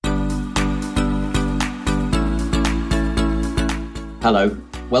Hello,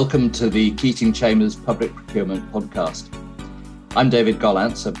 welcome to the Keating Chambers Public Procurement Podcast. I'm David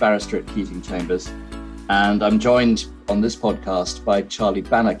Gollance, a barrister at Keating Chambers, and I'm joined on this podcast by Charlie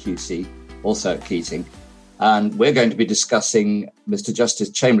Banner QC, also at Keating, and we're going to be discussing Mr.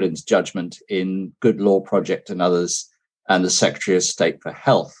 Justice Chamberlain's judgment in Good Law Project and others and the Secretary of State for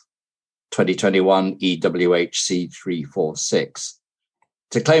Health, 2021 EWHC 346.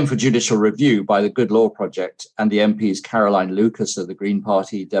 To claim for judicial review by the Good Law Project and the MPs Caroline Lucas of the Green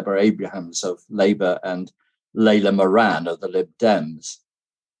Party, Deborah Abrahams of Labour and Layla Moran of the Lib Dems.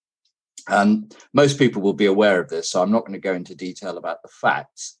 And most people will be aware of this, so I'm not going to go into detail about the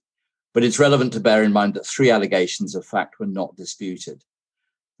facts, but it's relevant to bear in mind that three allegations of fact were not disputed.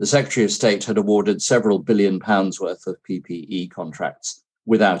 The Secretary of State had awarded several £1 billion worth of PPE contracts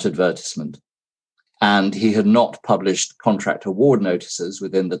without advertisement, and he had not published contract award notices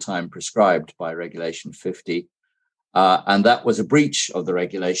within the time prescribed by Regulation 50, and that was a breach of the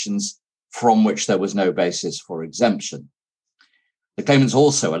regulations from which there was no basis for exemption. The claimants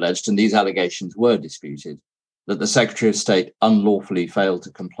also alleged, and these allegations were disputed, that the Secretary of State unlawfully failed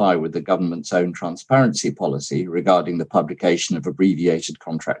to comply with the government's own transparency policy regarding the publication of abbreviated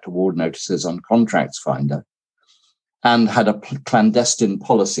contract award notices on Contracts Finder, and had a clandestine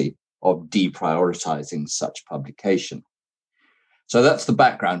policy of deprioritizing such publication. So that's the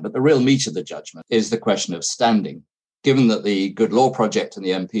background, but the real meat of the judgment is the question of standing. Given that the Good Law Project and the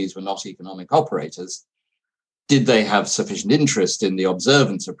MPs were not economic operators, did they have sufficient interest in the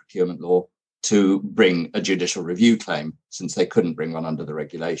observance of procurement law to bring a judicial review claim, since they couldn't bring one under the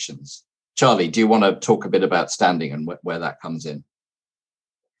regulations? Charlie, do you want to talk a bit about standing and where that comes in?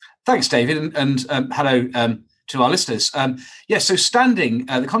 Thanks, David, and hello to our listeners. So standing,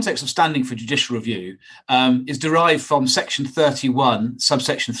 the context of standing for judicial review is derived from Section 31,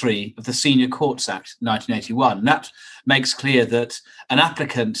 subsection 3 of the Senior Courts Act 1981. And that makes clear that an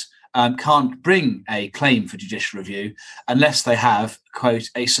applicant can't bring a claim for judicial review unless they have, quote,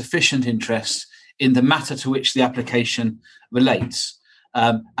 a sufficient interest in the matter to which the application relates.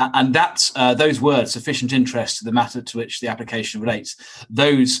 And that's those words, sufficient interest to the matter to which the application relates,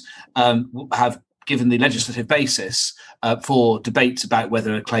 those have given the legislative basis for debates about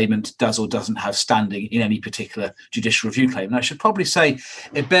whether a claimant does or doesn't have standing in any particular judicial review claim. And I should probably say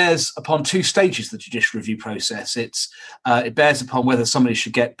it bears upon two stages of the judicial review process. It bears upon whether somebody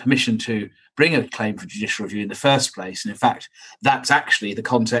should get permission to bring a claim for judicial review in the first place. And in fact, that's actually the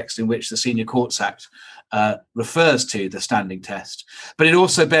context in which the Senior Courts Act refers to the standing test. But it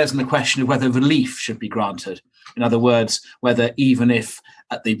also bears on the question of whether relief should be granted. In other words, whether even if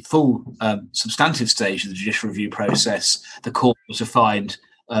at the full substantive stage of the judicial review process, the court was to find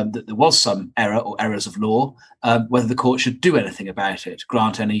that there was some error or errors of law, whether the court should do anything about it,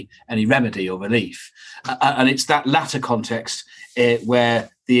 grant any remedy or relief. And it's that latter context where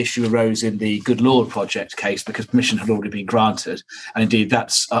the issue arose in the Good Law Project case, because permission had already been granted. And indeed,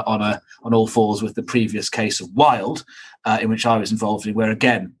 that's on all fours with the previous case of Wild, in which I was involved in, where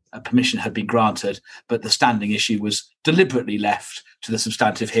again, a permission had been granted, but the standing issue was deliberately left to the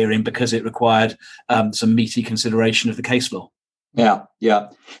substantive hearing because it required some meaty consideration of the case law. Yeah.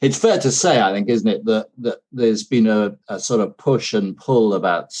 It's fair to say, I think, isn't it, that there's been a sort of push and pull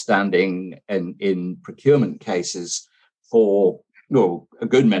about standing in procurement cases for a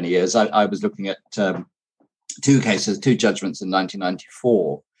good many years. I was looking at two judgments in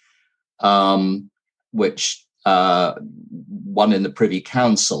 1994, which one in the Privy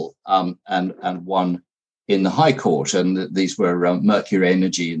Council and one in the High Court. And these were Mercury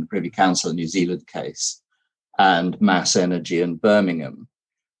Energy in the Privy Council New Zealand case and Mass Energy in Birmingham.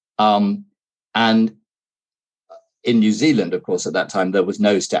 And in New Zealand, of course, at that time, there was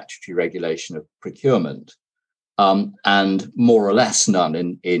no statutory regulation of procurement, and more or less none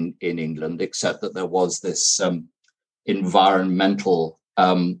in England, except that there was this Environmental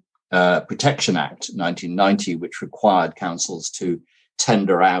Protection Act 1990, which required councils to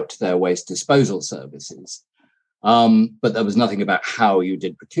tender out their waste disposal services. But there was nothing about how you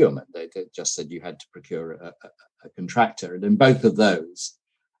did procurement. They just said you had to procure a contractor. And in both of those,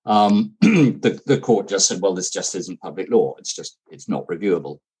 the court just said, well, this just isn't public law. It's not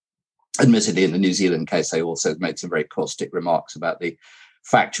reviewable. Admittedly, in the New Zealand case, they also made some very caustic remarks about the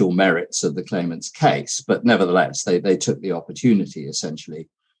factual merits of the claimant's case. But nevertheless, they took the opportunity, essentially,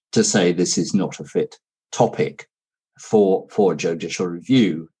 to say this is not a fit topic for judicial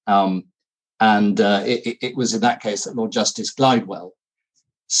review. It was in that case that Lord Justice Glidewell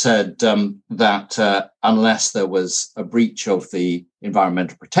said that unless there was a breach of the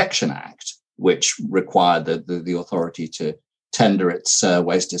Environmental Protection Act, which required the authority to tender its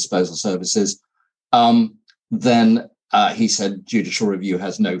waste disposal services, then he said judicial review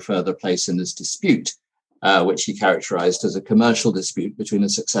has no further place in this dispute, which he characterized as a commercial dispute between a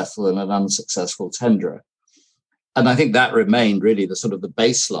successful and an unsuccessful tenderer. And I think that remained really the sort of the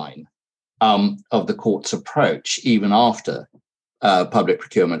baseline of the court's approach, even after public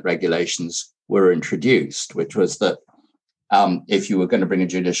procurement regulations were introduced, which was that if you were going to bring a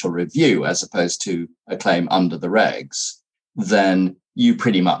judicial review as opposed to a claim under the regs, then you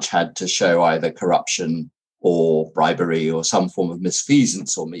pretty much had to show either corruption or bribery or some form of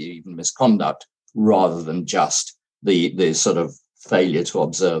misfeasance or even misconduct, rather than just the sort of failure to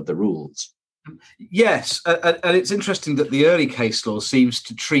observe the rules. Yes, and it's interesting that the early case law seems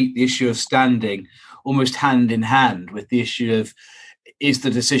to treat the issue of standing almost hand in hand with the issue of, is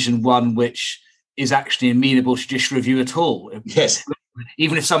the decision one which is actually amenable to judicial review at all? Yes.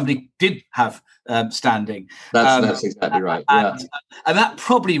 Even if somebody did have standing. That's exactly right. Yeah. And that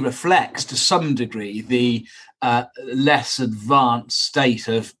probably reflects to some degree the less advanced state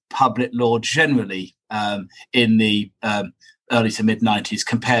of public law generally in the early to mid 90s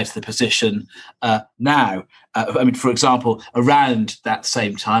compared to the position now. I mean, for example, around that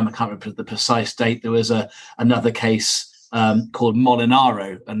same time, I can't remember the precise date, there was another case called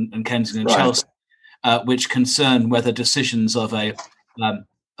Molinaro and Kensington and Chelsea, which concerned whether decisions of a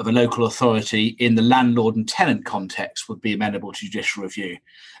local authority in the landlord and tenant context would be amenable to judicial review,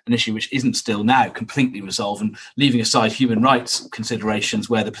 an issue which isn't still now completely resolved. And leaving aside human rights considerations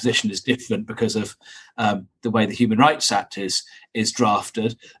where the position is different because of the way the Human Rights Act is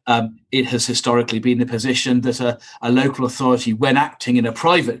drafted, it has historically been the position that a local authority, when acting in a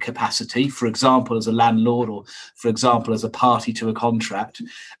private capacity, for example, as a landlord or, for example, as a party to a contract,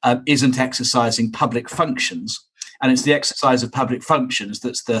 isn't exercising public functions. And it's the exercise of public functions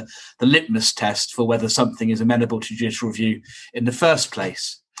that's the litmus test for whether something is amenable to judicial review in the first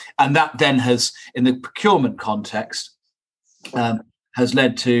place. And that then has, in the procurement context, has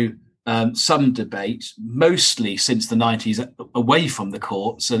led to some debate, mostly since the 90s, away from the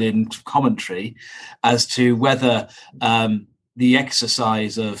courts and in commentary, as to whether the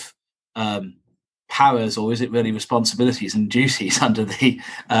exercise of powers, or is it really responsibilities and duties under the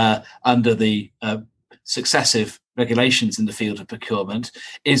successive regulations in the field of procurement,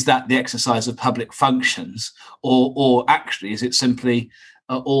 is that the exercise of public functions, or actually is it simply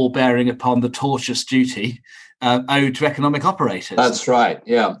all bearing upon the tortious duty owed to economic operators? That's right,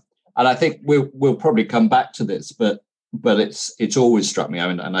 yeah. And I think we'll probably come back to this, but it's always struck me,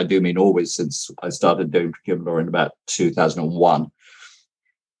 and I do mean always since I started doing procurement law in about 2001,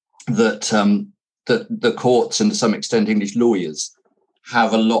 that the courts and to some extent English lawyers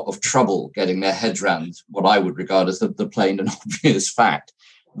have a lot of trouble getting their heads around what I would regard as the plain and obvious fact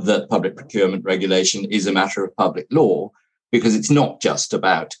that public procurement regulation is a matter of public law, because it's not just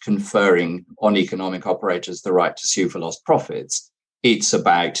about conferring on economic operators the right to sue for lost profits. It's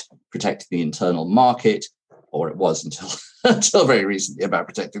about protecting the internal market, or it was until very recently about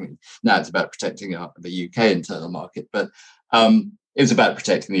protecting. Now it's about protecting the UK internal market, but it was about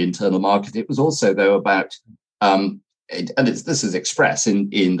protecting the internal market. It was also, though, about this is expressed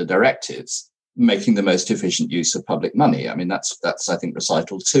in the directives, making the most efficient use of public money. I mean, that's I think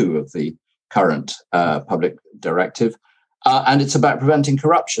recital 2 of the current public directive. And it's about preventing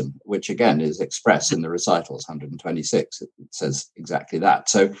corruption, which again is expressed in the recitals 126. It says exactly that.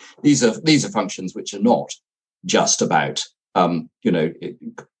 So these are functions which are not just about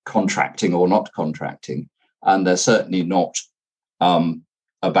contracting or not contracting, and they're certainly not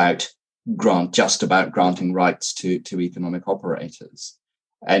about granting rights to economic operators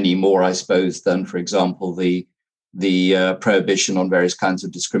any more, I suppose, than, for example, the prohibition on various kinds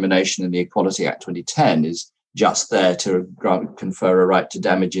of discrimination in the Equality Act 2010 is just there to confer a right to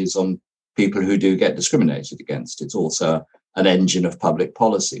damages on people who do get discriminated against. It's also an engine of public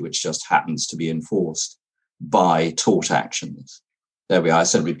policy, which just happens to be enforced by tort actions. There we are. I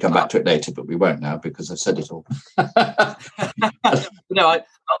said we'd come back to it later, but we won't now because I've said it all. No,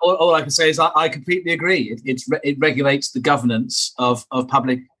 all I can say is I completely agree. It regulates the governance of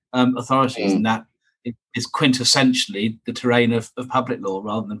public authorities, and that it is quintessentially the terrain of public law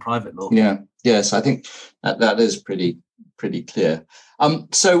rather than private law. Yeah. Yes, I think that is pretty clear.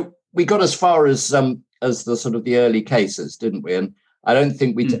 So we got as far as the sort of the early cases, didn't we? And I don't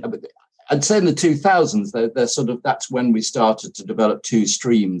think I'd say in the 2000s, they're sort of, that's when we started to develop 2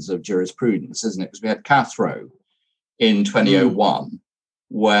 streams of jurisprudence, isn't it? Because we had Cathro in 2001,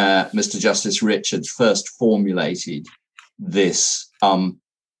 where Mr. Justice Richards first formulated this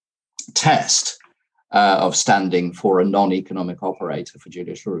test of standing for a non-economic operator for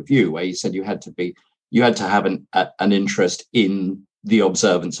judicial review, where he said you had to have an interest in the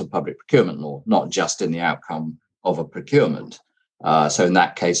observance of public procurement law, not just in the outcome of a procurement. So in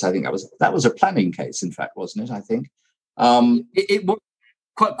that case, I think that was a planning case, in fact, wasn't it? I think it was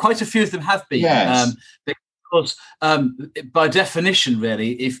quite a few of them have been. Yes. Because by definition,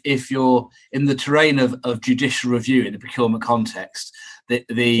 really, if you're in the terrain of judicial review in the procurement context, the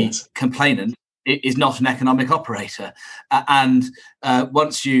Yes. complainant is not an economic operator. And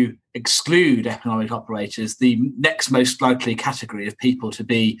once you exclude economic operators, the next most likely category of people to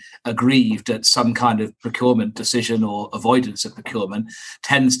be aggrieved at some kind of procurement decision or avoidance of procurement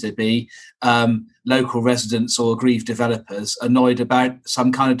tends to be local residents or aggrieved developers annoyed about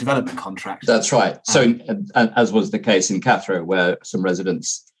some kind of development contract. That's right. So, and as was the case in Cathro, where some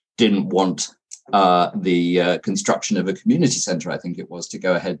residents didn't want the construction of a community centre, I think it was, to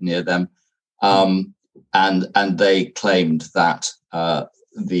go ahead near them. And they claimed that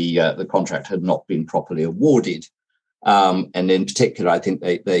the contract had not been properly awarded, and in particular, I think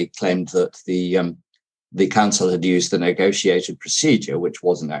they claimed that the council had used the negotiated procedure, which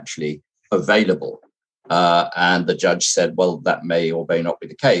wasn't actually available, and the judge said, "Well, that may or may not be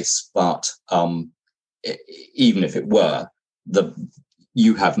the case, but even if it were,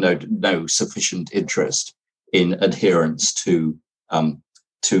 you have no sufficient interest in adherence to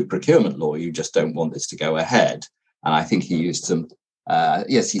procurement law. You just don't want this to go ahead." And I think he used some,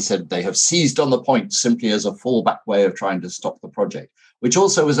 he said they have seized on the point simply as a fallback way of trying to stop the project, which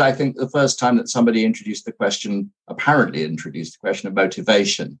also was, I think, the first time that somebody apparently introduced the question of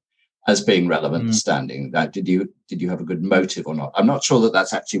motivation as being relevant to standing. That did you have a good motive or not? I'm not sure that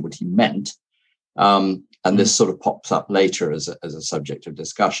that's actually what he meant. And this sort of pops up later as a subject of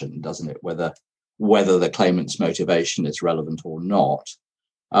discussion, doesn't it? Whether the claimant's motivation is relevant or not.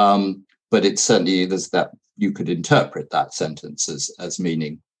 But it certainly there's that you could interpret that sentence as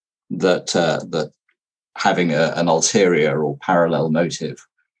meaning that having an ulterior or parallel motive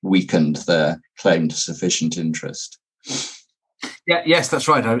weakened their claimed sufficient interest. Yeah, yes, that's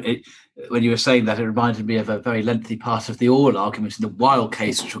right. When you were saying that, it reminded me of a very lengthy part of the oral argument in the Wilde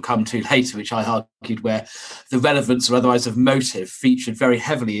case, which we'll come to later, which I argued where the relevance or otherwise of motive featured very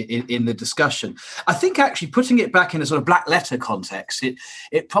heavily in the discussion. I think actually putting it back in a sort of black letter context,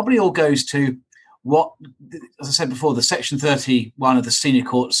 it probably all goes to what, as I said before, the Section 31 of the Senior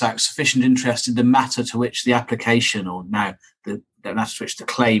Courts Act, sufficient interest in the matter to which the application, or now the matter to which the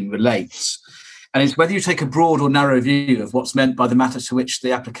claim relates. And it's whether you take a broad or narrow view of what's meant by the matter to which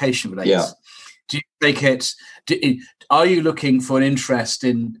the application relates. Yeah. Do you take it? Are you looking for an interest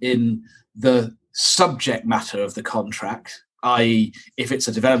in the subject matter of the contract, i.e., if it's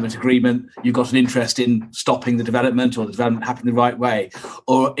a development agreement, you've got an interest in stopping the development or the development happening the right way,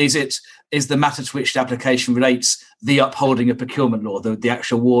 or is the matter to which the application relates the upholding of procurement law, the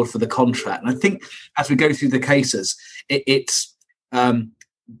actual award for the contract? And I think as we go through the cases, it's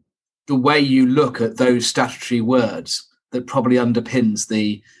the way you look at those statutory words that probably underpins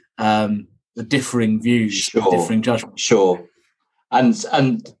the differing views, sure, the differing judgments. Sure.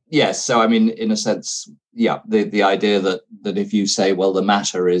 And yes, so I mean, in a sense, yeah, the idea that if you say, well, the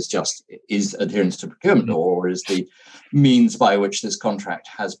matter is adherence to procurement law, or is the means by which this contract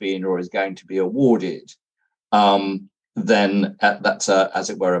has been or is going to be awarded, then that's as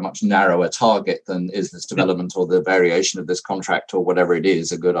it were, a much narrower target than is this development or the variation of this contract or whatever it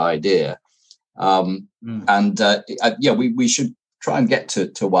is a good idea. And we should try and get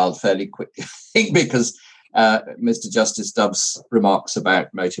to Wilde fairly quickly, I think, because Mr. Justice Dove's remarks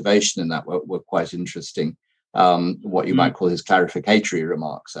about motivation in that were quite interesting. What you might call his clarificatory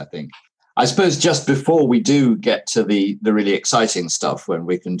remarks, I think. I suppose just before we do get to the really exciting stuff, when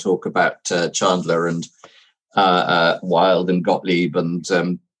we can talk about Chandler and Wilde and Gottlieb and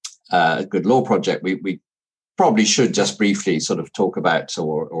Good Law Project, we probably should just briefly sort of talk about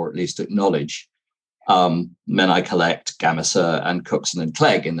or at least acknowledge Men I Collect, Gamesser and Cookson and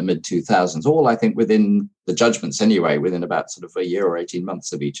Clegg in the mid-2000s, all I think within the judgments anyway, within about sort of a year or 18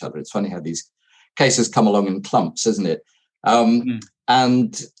 months of each other. It's funny how these cases come along in clumps, isn't it?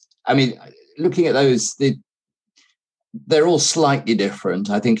 And I mean, looking at those, they're all slightly different.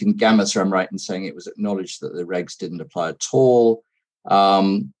 I think in Gamesser, I'm right in saying it was acknowledged that the regs didn't apply at all.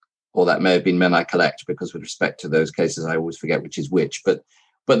 Or that may have been Men I Collect, because with respect to those cases, I always forget which is which. But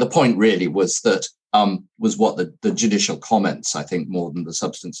the point really was that was what the judicial comments, I think, more than the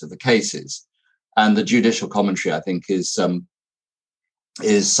substance of the cases. And the judicial commentary, I think, is summed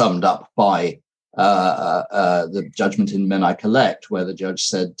up by the judgment in Men I Collect, where the judge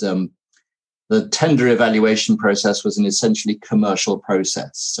said the tender evaluation process was an essentially commercial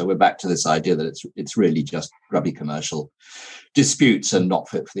process. So we're back to this idea that it's really just grubby commercial disputes and not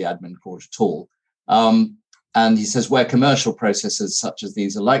fit for the admin court at all. And he says, where commercial processes such as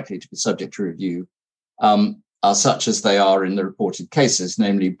these are likely to be subject to review, are such as they are in the reported cases,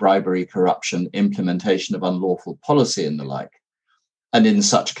 namely bribery, corruption, implementation of unlawful policy and the like. And in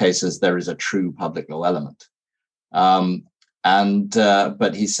such cases, there is a true public law element.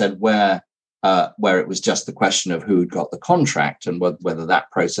 But he said where it was just the question of who had got the contract and whether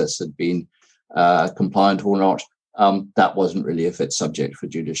that process had been compliant or not, that wasn't really a fit subject for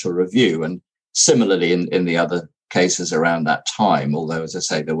judicial review. And similarly, in the other cases around that time, although, as I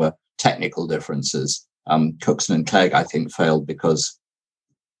say, there were technical differences, Cookson and Clegg, I think, failed because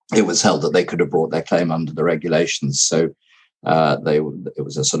it was held that they could have brought their claim under the regulations. So it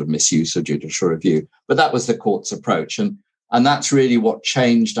was a sort of misuse of judicial review. But that was the court's approach. And that's really what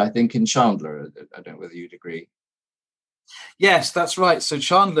changed, I think, in Chandler. I don't know whether you'd agree. Yes, that's right. So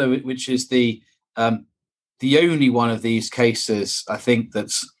Chandler, which is the only one of these cases, I think,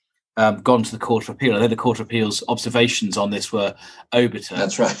 that's gone to the Court of Appeal. I know the Court of Appeal's observations on this were obiter.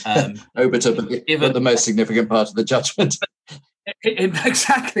 That's right. Obiter, but the most significant part of the judgment.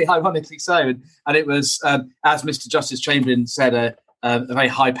 Exactly, ironically so. And it was, as Mr. Justice Chamberlain said, a very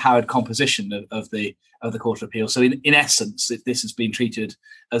high-powered composition of the Court of Appeal. So in essence, this has been treated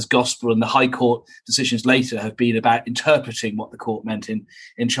as gospel, and the High Court decisions later have been about interpreting what the court meant in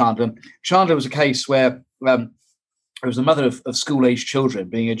Chandler. Chandler was a case where it was a mother of school-aged children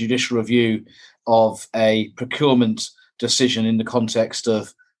being a judicial review of a procurement decision in the context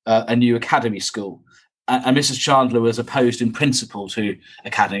of a new academy school. And Mrs. Chandler was opposed in principle to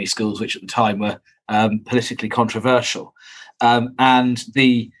academy schools, which at the time were politically controversial. And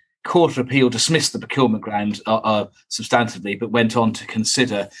the Court of Appeal dismissed the procurement ground substantively, but went on to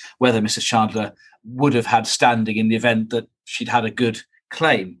consider whether Mrs. Chandler would have had standing in the event that she'd had a good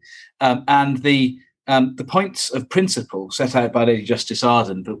claim. And the points of principle set out by Lady Justice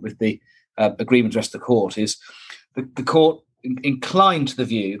Arden, but with the agreement of the rest of the court, is the court inclined to the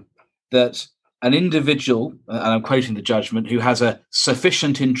view that an individual, and I'm quoting the judgment, who has a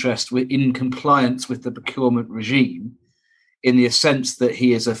sufficient interest in compliance with the procurement regime, in the sense that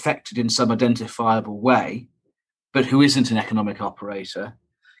he is affected in some identifiable way, but who isn't an economic operator,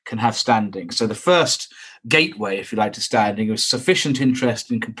 can have standing. So the first gateway, if you like, to standing is sufficient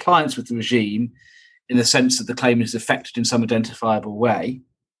interest in compliance with the regime in the sense that the claim is affected in some identifiable way.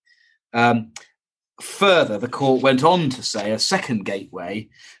 Further, the court went on to say a second gateway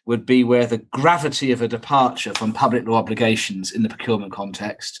would be where the gravity of a departure from public law obligations in the procurement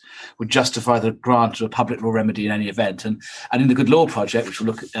context would justify the grant of a public law remedy in any event. And in the Good Law Project, which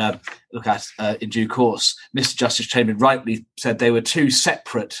we'll look at in due course, Mr. Justice Chamberlain rightly said they were two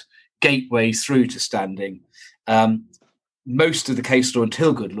separate gateways through to standing. Most of the case law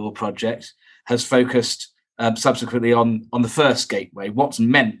until Good Law Project has focused subsequently on the first gateway, what's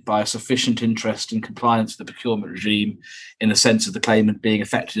meant by a sufficient interest in compliance with the procurement regime in the sense of the claimant being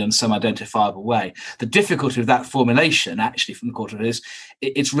affected in some identifiable way. The difficulty of that formulation, actually, from the Court of Appeal, is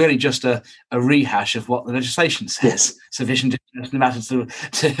it's really just a rehash of what the legislation says. Yes. Sufficient interest in the matter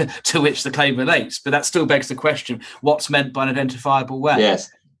to which the claim relates. But that still begs the question, what's meant by an identifiable way? Yes.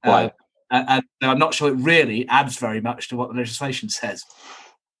 Why? And I'm not sure it really adds very much to what the legislation says.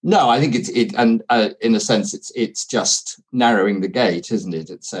 No, I think in a sense, it's just narrowing the gate, isn't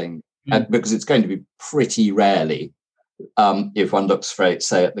it? It's saying because it's going to be pretty rarely, if one looks for it,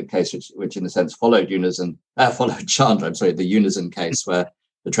 say at the case which in a sense followed Chandler. I'm sorry, the Unison case where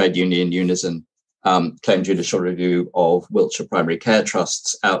the trade union Unison claimed judicial review of Wiltshire Primary Care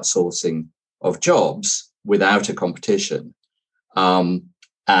Trust's outsourcing of jobs without a competition, and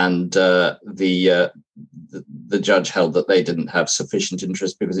the judge held that they didn't have sufficient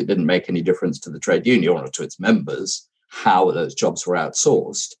interest because it didn't make any difference to the trade union or to its members how those jobs were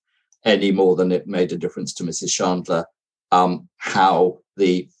outsourced, any more than it made a difference to Mrs. Chandler how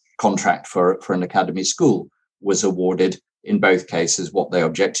the contract for an academy school was awarded. In both cases, what they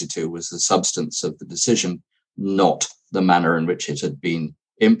objected to was the substance of the decision, not the manner in which it had been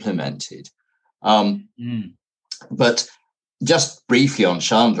implemented. But just briefly on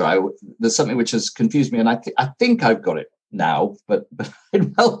Chandler, there's something which has confused me, and I think I've got it now, but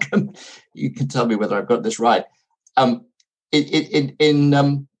I'd welcome, you can tell me whether I've got this right.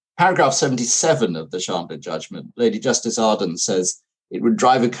 In paragraph 77 of the Chandler judgment, Lady Justice Arden says, it would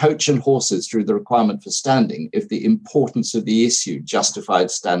drive a coach and horses through the requirement for standing if the importance of the issue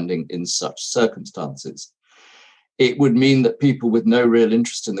justified standing in such circumstances. It would mean that people with no real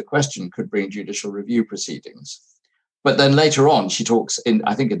interest in the question could bring judicial review proceedings. But then later on, she talks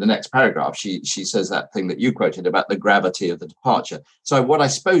I think in the next paragraph, she says that thing that you quoted about the gravity of the departure. So what I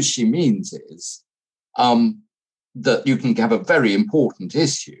suppose she means is that you can have a very important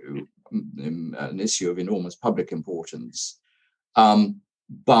issue, an issue of enormous public importance,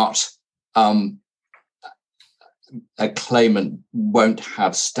 but a claimant won't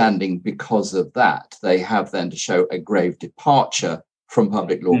have standing because of that. They have then to show a grave departure from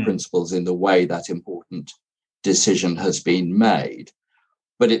public law principles in the way that important decision has been made.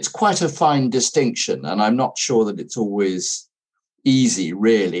 But it's quite a fine distinction, and I'm not sure that it's always easy,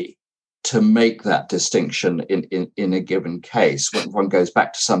 really, to make that distinction in a given case. When one goes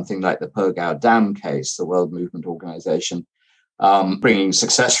back to something like the Purgao Dam case, the World Movement Organization, bringing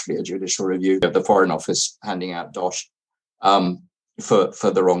successfully a judicial review of the Foreign Office handing out DOSH for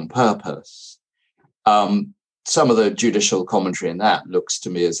the wrong purpose. Some of the judicial commentary in that looks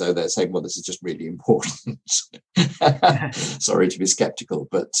to me as though they're saying, well, this is just really important. Sorry to be skeptical,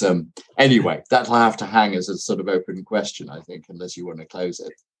 but anyway, that'll have to hang as a sort of open question, I think, unless you want to close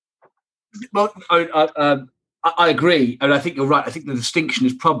it. Well, I agree, and I think you're right. I think the distinction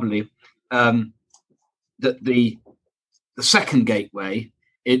is probably that the second gateway,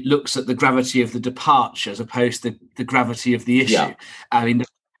 it looks at the gravity of the departure as opposed to the gravity of the issue. Yeah. I mean,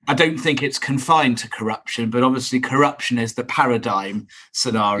 I don't think it's confined to corruption, but obviously corruption is the paradigm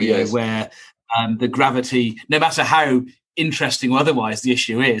scenario where the gravity, no matter how interesting or otherwise the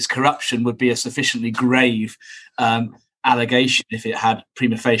issue is, corruption would be a sufficiently grave allegation if it had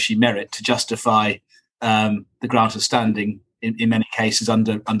prima facie merit to justify the grant of standing in many cases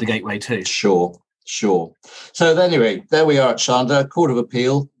under Gateway 2. Sure. So anyway, there we are at Chandler, Court of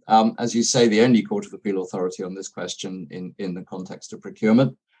Appeal. As you say, the only Court of Appeal authority on this question in the context of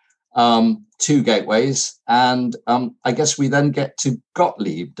procurement. 2 gateways, and I guess we then get to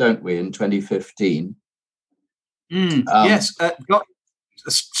Gottlieb, don't we, in 2015? Yes, got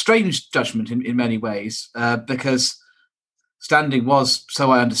a strange judgment in many ways, because standing was,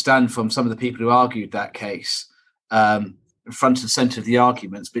 so I understand from some of the people who argued that case, front and centre of the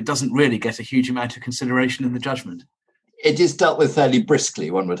arguments, but it doesn't really get a huge amount of consideration in the judgment. It is dealt with fairly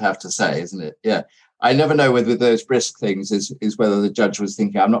briskly, one would have to say, isn't it? Yeah. I never know whether those brisk things is whether the judge was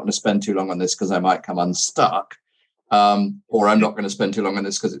thinking, I'm not going to spend too long on this because I might come unstuck, or I'm not going to spend too long on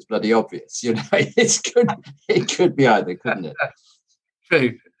this because it's bloody obvious. You know, it could be either, couldn't it?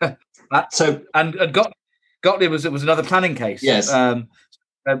 True. So and Gottlieb was another planning case. Yes, and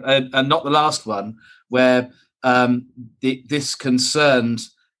not the last one where this concerned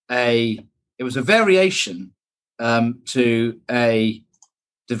it was a variation to a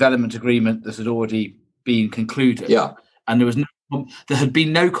development agreement that had already been concluded. Yeah. And there had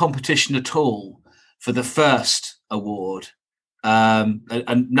been no competition at all for the first award,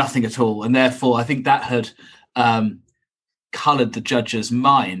 and nothing at all. And therefore, I think that had coloured the judge's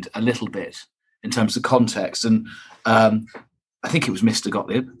mind a little bit in terms of context. And I think it was Mr.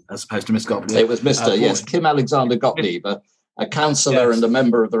 Gottlieb as opposed to Miss Gottlieb. It was Mr. Yes, Kim Alexander Gottlieb, a councillor and a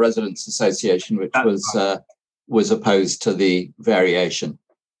member of the Residents' Association, which was opposed to the variation.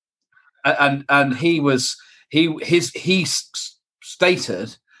 And he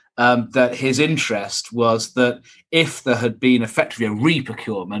stated that his interest was that if there had been effectively a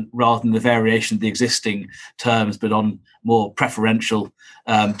re-procurement rather than the variation of the existing terms, but on more preferential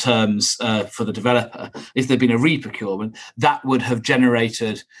terms for the developer, if there'd been a re-procurement, that would have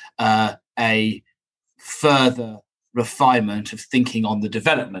generated a further refinement of thinking on the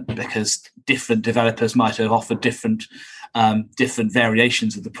development, because different developers might have offered different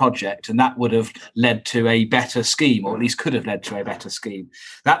variations of the project, and that would have led to a better scheme, or at least could have led to a better scheme.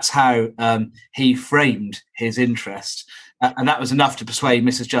 That's how he framed his interest, and that was enough to persuade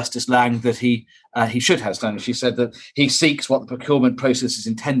Mrs. Justice Lang that he should have standing. She said that he seeks what the procurement process is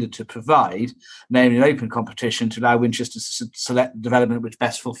intended to provide, namely an open competition to allow Winchester to select the development which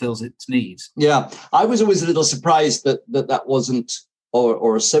best fulfills its needs. Yeah, I was always a little surprised that wasn't,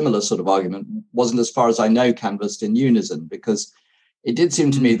 or a similar sort of argument wasn't, as far as I know, canvassed in unison, because it did seem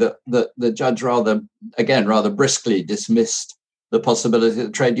to me that the judge rather briskly dismissed the possibility that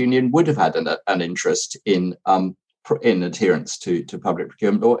the trade union would have had an interest in adherence to public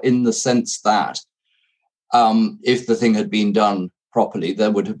procurement, or in the sense that if the thing had been done properly,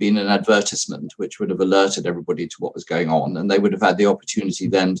 there would have been an advertisement which would have alerted everybody to what was going on, and they would have had the opportunity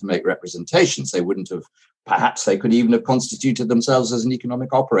then to make representations. They wouldn't have, perhaps they could even have constituted themselves as an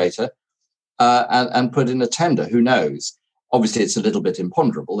economic operator and put in a tender. Who knows? Obviously, it's a little bit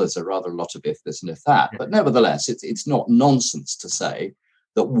imponderable. There's a rather lot of if this and if that, but nevertheless, it's not nonsense to say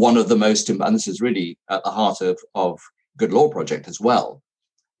that one of the most, and this is really at the heart of Good Law Project as well,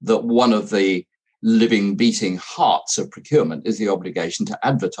 that one of the living, beating hearts of procurement is the obligation to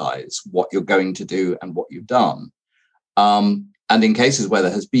advertise what you're going to do and what you've done. And in cases where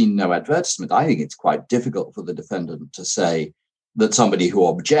there has been no advertisement, I think it's quite difficult for the defendant to say that somebody who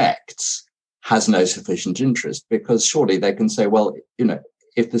objects has no sufficient interest, because surely they can say, well,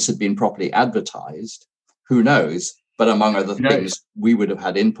 if this had been properly advertised, Who knows? But among other things, we would have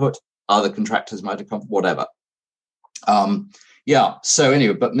had input. Other contractors might have come, whatever. So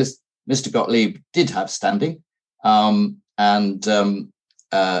anyway, but Mr. Gottlieb did have standing. That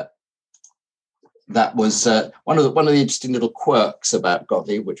was one of the interesting little quirks about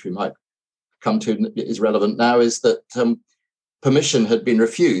Gottlieb, which we might come to is relevant now, is that permission had been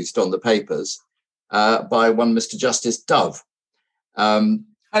refused on the papers by one Mr. Justice Dove. And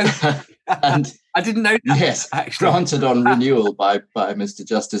I didn't know that. Yes, actually. Granted on renewal by Mr.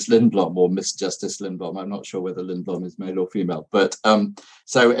 Justice Lindblom or Miss Justice Lindblom. I'm not sure whether Lindblom is male or female. But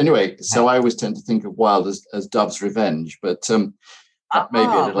so I always tend to think of Wilde as Dove's revenge, but that may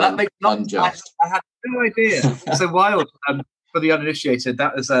be a little unjust. I had no idea. So Wilde, for the uninitiated,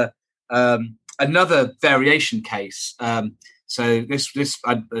 that was another variation case. So this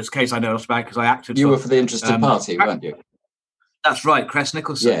case I know a lot about because I acted. You were for the Interested Party, weren't you? That's right, Cress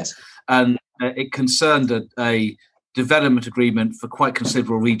Nicholson. Yes. And it concerned a development agreement for quite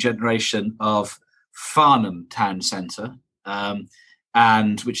considerable regeneration of Farnham town centre,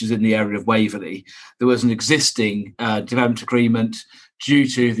 and which is in the area of Waverley. There was an existing development agreement due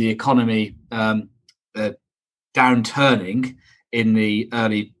to the economy downturning in the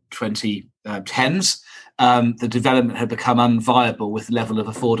early 2010s. The development had become unviable with the level of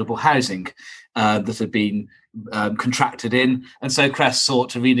affordable housing that had been contracted in, and so Cress sought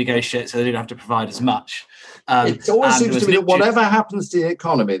to renegotiate so they didn't have to provide as much. It always seems to me that whatever happens to the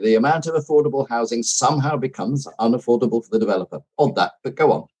economy, the amount of affordable housing somehow becomes unaffordable for the developer. Odd that, but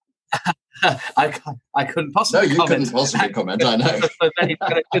go on. I couldn't possibly comment. No, you couldn't possibly comment, I know.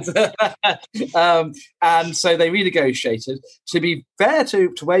 And so they renegotiated. To be fair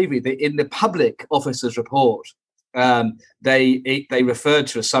to Waverley, in the public officer's report, they referred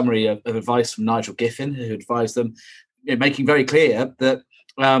to a summary of advice from Nigel Giffin, who advised them, making very clear that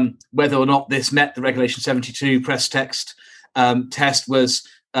whether or not this met the Regulation 72 press text test was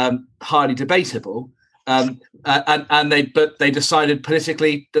highly debatable. And they decided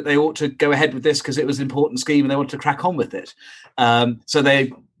politically that they ought to go ahead with this because it was an important scheme and they wanted to crack on with it. So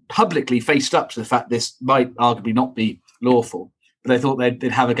they publicly faced up to the fact this might arguably not be lawful, but they thought they'd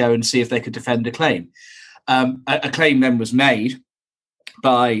have a go and see if they could defend a claim. A claim then was made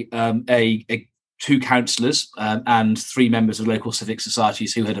by two councillors and three members of local civic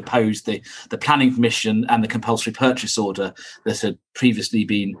societies who had opposed the planning permission and the compulsory purchase order that had previously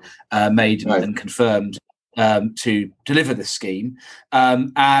been made and confirmed to deliver this scheme.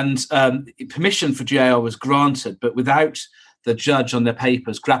 And permission for GIR was granted, but without the judge on their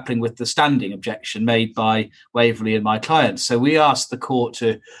papers grappling with the standing objection made by Waverley and my clients. So we asked the court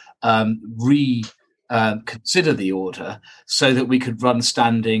to consider the order so that we could run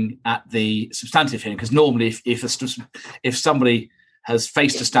standing at the substantive hearing. Because normally, if somebody has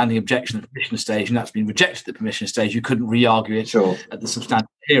faced a standing objection at the permission stage and that's been rejected at the permission stage, you couldn't re-argue it at the substantive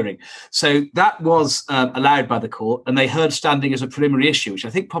hearing. So that was allowed by the court, and they heard standing as a preliminary issue, which I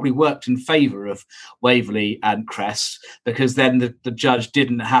think probably worked in favour of Waverley and Cress, because then the judge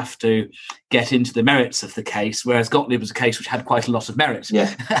didn't have to get into the merits of the case, whereas Gottlieb was a case which had quite a lot of merit.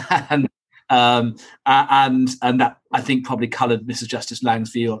 Yeah. and that I think probably coloured Mrs. Justice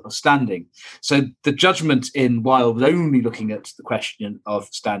Lang's view of standing. So the judgment in Wilde was only looking at the question of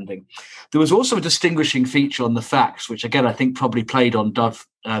standing. There was also a distinguishing feature on the facts, which again I think probably played on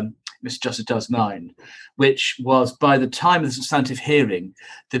Mr. Justice Dove's mind, which was by the time of the substantive hearing,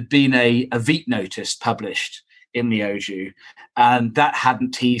 there'd been a VEET notice published in the OJEU, and that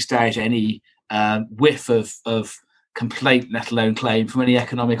hadn't teased out any whiff of complaint, let alone claim, from any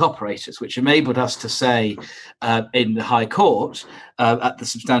economic operators, which enabled us to say in the High Court at the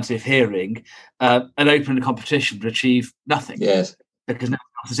substantive hearing, an open competition would achieve nothing. Yes. Because no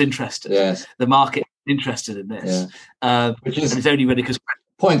one else is interested. Yes. The market is interested in this. Yeah. Which is, and it's only really because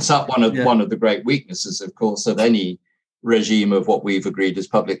points up one of the great weaknesses, of course, of any regime of what we've agreed is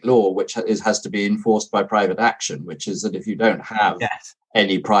public law, which has to be enforced by private action, which is that if you don't have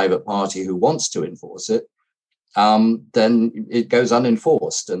any private party who wants to enforce it, then it goes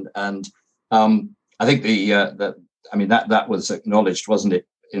unenforced, and I think that was acknowledged, wasn't it,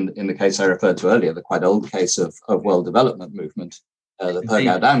 in the case I referred to earlier, the quite old case of World Development Movement, the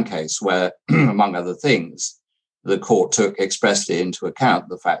Purgow Dam case, where among other things, the court took expressly into account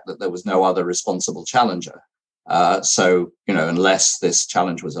the fact that there was no other responsible challenger. So unless this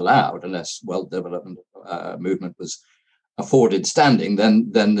challenge was allowed, unless World Development Movement was afforded standing,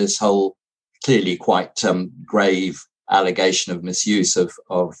 then this whole clearly quite grave allegation of misuse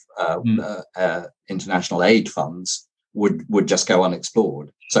of international aid funds would just go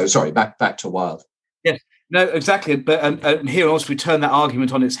unexplored. So sorry, back to Wilde. Yes, No, exactly. But and here also we turn that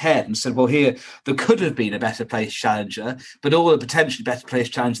argument on its head and said, well, here there could have been a better placed challenger, but all the potentially better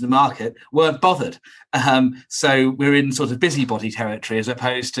placed challengers in the market weren't bothered. So we're in sort of busybody territory as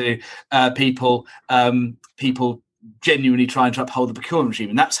opposed to people genuinely trying to uphold the procurement regime.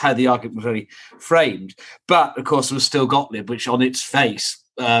 And that's how the argument was really framed. But of course, there was still Gottlieb, which on its face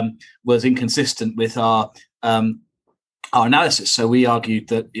was inconsistent with our analysis. So we argued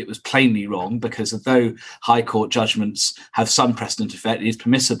that it was plainly wrong because although High Court judgments have some precedent effect, it is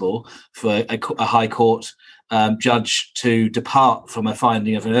permissible for a High Court judge to depart from a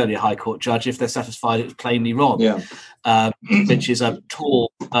finding of an earlier High Court judge if they're satisfied it was plainly wrong, which is a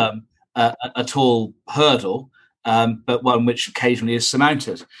tall hurdle, but one which occasionally is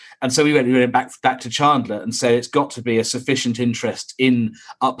surmounted. And so we went back to Chandler and said it's got to be a sufficient interest in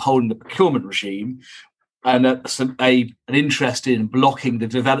upholding the procurement regime and an interest in blocking the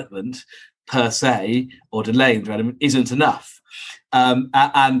development per se or delaying the development isn't enough. And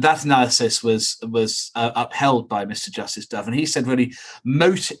that analysis was upheld by Mr. Justice Dove, and he said really,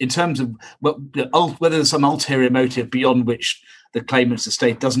 in terms of whether there's some ulterior motive beyond which the claimant's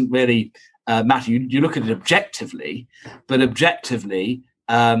estate doesn't really matter. You look at it objectively, but objectively,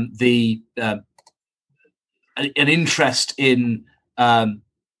 an interest in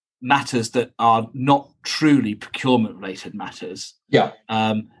matters that are not truly procurement-related matters,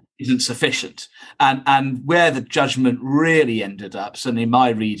 isn't sufficient. And where the judgment really ended up, certainly my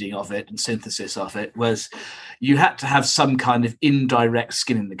reading of it and synthesis of it, was you had to have some kind of indirect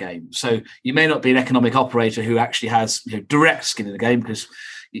skin in the game. So you may not be an economic operator who actually has direct skin in the game because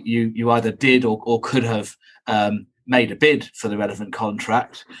you either did or could have made a bid for the relevant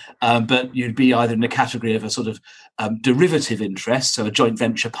contract, but you'd be either in the category of a sort of derivative interest, so a joint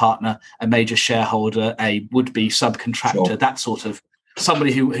venture partner, a major shareholder, a would-be subcontractor, that sort of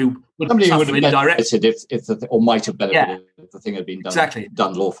somebody who would have benefited or might have benefited if the thing had been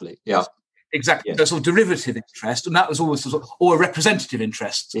done lawfully. Yeah. Exactly. Yes. So sort of derivative interest, and that was always or a representative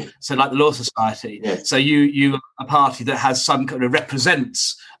interest. Yeah. So like the Law Society. Yes. So you a party that has some kind of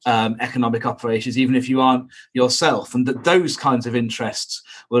represents economic operations, even if you aren't yourself, and that those kinds of interests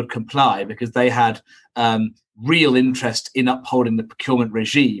would comply because they had real interest in upholding the procurement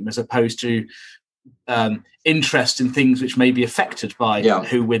regime, as opposed to interest in things which may be affected by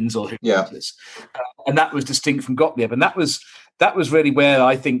who wins or who loses. And that was distinct from Gottlieb, and that was really where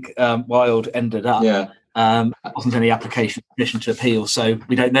I think Wild ended up. There wasn't any application permission to appeal, so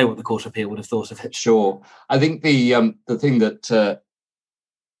we don't know what the Court of Appeal would have thought of it. Sure. I think the thing that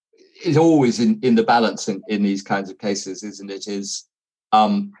is always in the balance in these kinds of cases, isn't it, is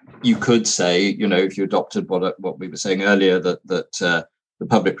you could say, if you adopted what we were saying earlier, that the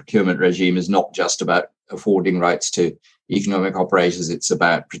public procurement regime is not just about affording rights to economic operators, it's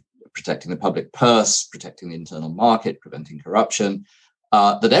about protecting the public purse, protecting the internal market, preventing corruption,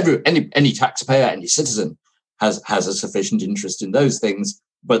 that any taxpayer, any citizen has a sufficient interest in those things.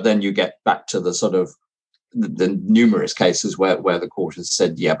 But then you get back to the sort of the numerous cases where the court has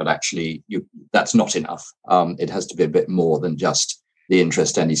said, but actually that's not enough. It has to be a bit more than just the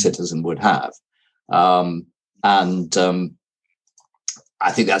interest any citizen would have.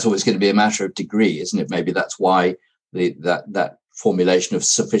 I think that's always going to be a matter of degree, isn't it? Maybe that's why that formulation of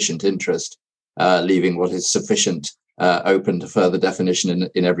sufficient interest, leaving what is sufficient open to further definition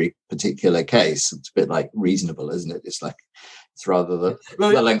in every particular case. It's a bit like reasonable, isn't it? It's rather the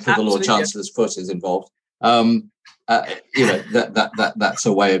length of the Lord Chancellor's foot is involved. That's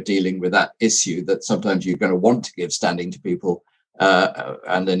a way of dealing with that issue, that sometimes you're going to want to give standing to people,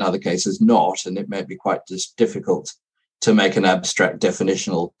 and in other cases not, and it may be quite difficult to make an abstract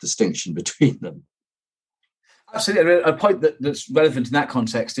definitional distinction between them. Absolutely. A point that's relevant in that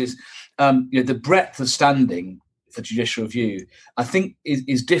context is the breadth of standing for judicial review, I think,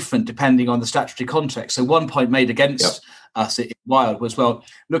 is different depending on the statutory context. So one point made against us in Wild was,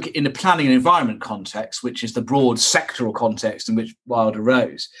 look, in the planning and environment context, which is the broad sectoral context in which Wild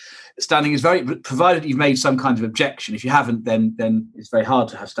arose, standing is very, provided you've made some kind of objection. If you haven't, then it's very hard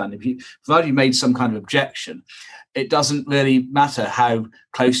to have standing. Provided you've made some kind of objection, it doesn't really matter how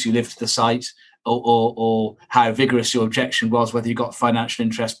close you live to the site or how vigorous your objection was, whether you got financial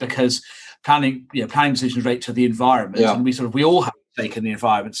interest, because planning decisions relate to the environment, and we all have a stake in the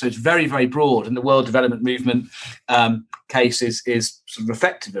environment. So it's very, very broad, and the World Development Movement case is sort of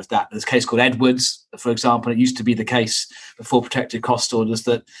reflective of that. There's a case called Edwards, for example. It used to be the case before protected cost orders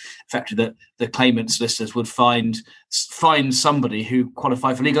that effectively that the claimant solicitors would find somebody who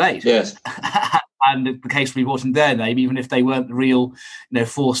qualified for legal aid. Yes. And the case would be brought in their name, even if they weren't the real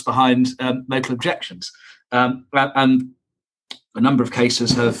force behind local objections. And a number of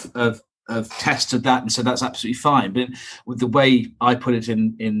cases have have tested that and said that's absolutely fine. But with the way I put it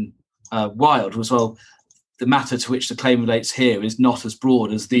in Wild was, well, the matter to which the claim relates here is not as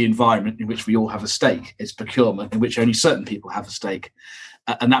broad as the environment in which we all have a stake. It's procurement in which only certain people have a stake.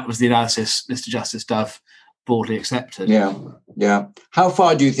 And that was the analysis Mr. Justice Dove broadly accepted. Yeah. How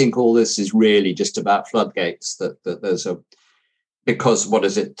far do you think all this is really just about floodgates? That there's because what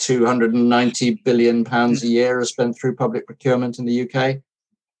is it, £290 billion a year are spent through public procurement in the UK?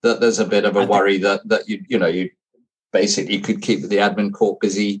 That there's a bit of a worry that you basically could keep the admin court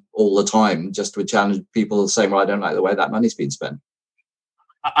busy all the time, just to challenge people saying, well, I don't like the way that money's been spent.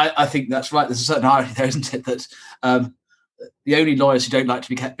 I think that's right. There's a certain irony there, isn't it? That the only lawyers who don't like to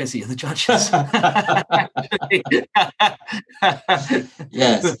be kept busy are the judges.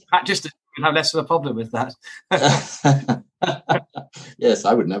 Yes. Just to have less of a problem with that. Yes,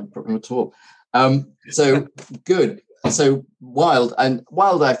 I wouldn't have a problem at all. So good. So Wild,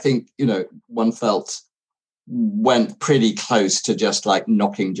 I think, one felt went pretty close to just like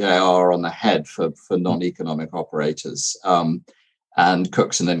knocking JR on the head for non-economic operators. And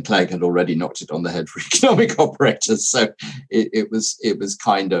Cookson and Clegg had already knocked it on the head for economic operators. So it was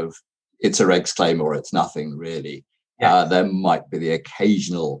kind of, it's a regs claim or it's nothing really. Yeah. There might be the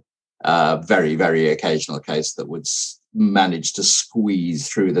occasional, very, very occasional case that would manage to squeeze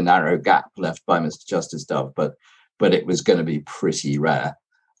through the narrow gap left by Mr. Justice Dove, but it was going to be pretty rare.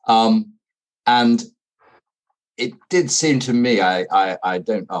 And it did seem to me, I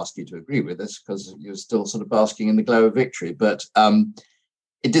don't ask you to agree with this because you're still sort of basking in the glow of victory, but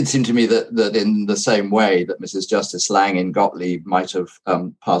it did seem to me that in the same way that Mrs. Justice Lang in Gottlieb might have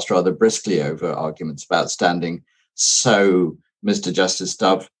passed rather briskly over arguments about standing, so Mr. Justice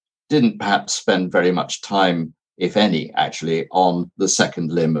Dove didn't perhaps spend very much time, if any, actually, on the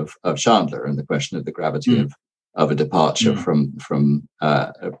second limb of Chandler and the question of the gravity of a departure from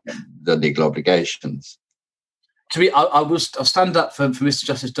the legal obligations. To me, I'll stand up for Mr.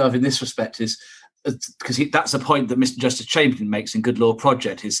 Justice Dove in this respect, is because that's a point that Mr. Justice Chamberlain makes in Good Law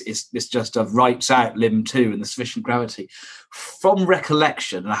Project. Is Mr. Justice Dove writes out limb 2 and the sufficient gravity. From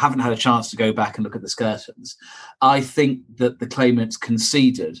recollection, and I haven't had a chance to go back and look at the skirtons, I think that the claimants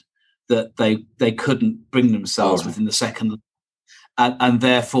conceded that they couldn't bring themselves within the second. And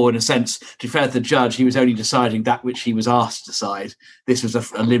therefore, in a sense, to be fair to the judge, he was only deciding that which he was asked to decide. This was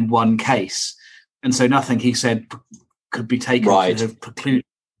a limb 1 case. And so nothing he said could be taken to have precluded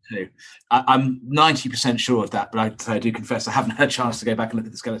to. I'm 90% sure of that, but I do confess I haven't had a chance to go back and look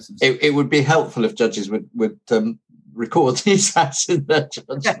at the skeletons. It would be helpful if judges would record these acts in their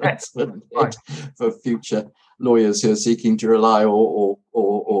judgments for future lawyers who are seeking to rely or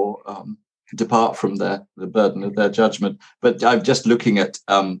depart from the burden of their judgment. But I'm just looking at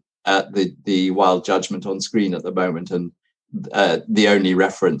the Wild judgment on screen at the moment, and the only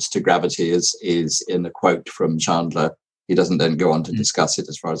reference to gravity is in a quote from Chandler. He doesn't then go on to discuss it,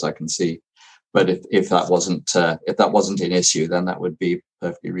 as far as I can see. But if that wasn't an issue, then that would be a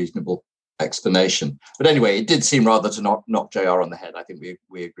perfectly reasonable explanation. But anyway, it did seem rather to knock JR on the head. I think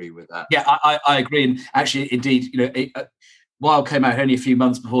we agree with that. Yeah, I agree. And actually, indeed, Wild came out only a few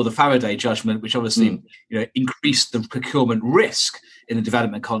months before the Faraday judgment, which obviously increased the procurement risk in the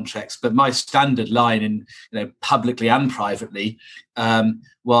development context. But my standard line in publicly and privately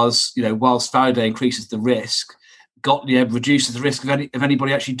was, whilst Faraday increases the risk, Gottlieb reduces the risk of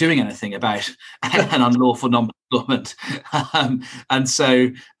anybody actually doing anything about an unlawful non-procurement. And so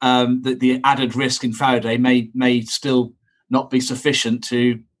the added risk in Faraday may still not be sufficient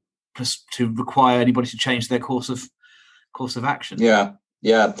to require anybody to change their course of action. Yeah.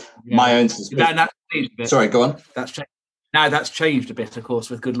 My own suspicion. Sorry, go on. That's changed a bit, of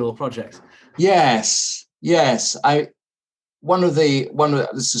course, with Good Law Project. Yes. One of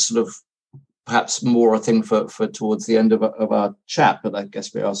this is sort of perhaps more a thing for towards the end of our chat, but I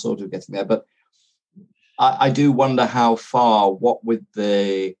guess we are sort of getting there. But I do wonder how far, what with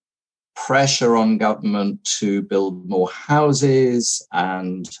the pressure on government to build more houses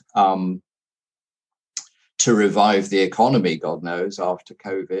and to revive the economy, God knows, after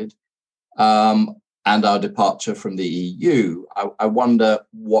COVID, and our departure from the EU, I wonder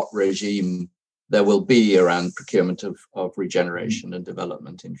what regime there will be around procurement of regeneration and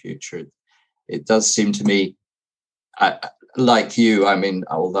development in future. It does seem to me, like you, I mean,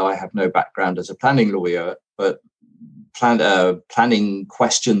 although I have no background as a planning lawyer, but planning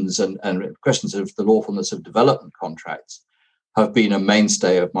questions and questions of the lawfulness of development contracts have been a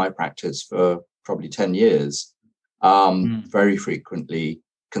mainstay of my practice for probably 10 years, very frequently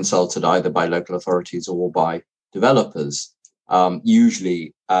consulted either by local authorities or by developers,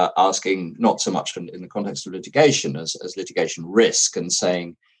 usually asking not so much in the context of litigation as litigation risk, and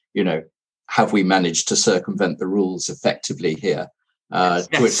saying, have we managed to circumvent the rules effectively here? To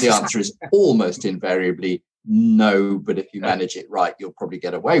which the answer is almost invariably no, but if you manage it right, you'll probably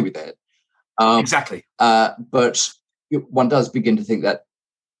get away with it. Exactly. But one does begin to think that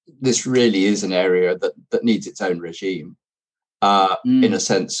this really is an area that needs its own regime, in a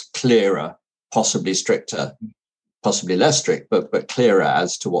sense, clearer, possibly stricter, possibly less strict, but clearer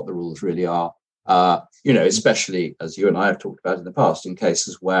as to what the rules really are. Especially as you and I have talked about in the past, in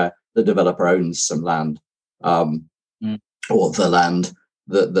cases where the developer owns some land, or the land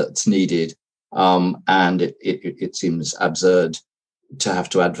that's needed, and it seems absurd to have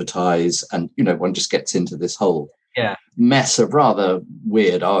to advertise, and one just gets into this whole mess of rather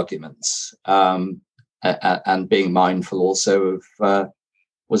weird arguments, and being mindful also of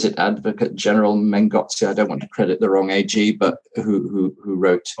was it Advocate General Mengozzi? I don't want to credit the wrong AG, but who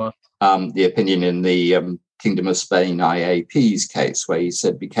wrote the opinion in the Kingdom of Spain IAP's case, where he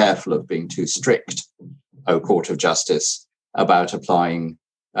said, "Be careful of being too strict, O Court of Justice, about applying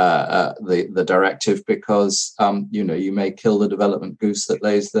the directive, because you may kill the development goose that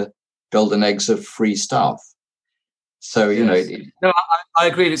lays the golden eggs of free stuff." So no, I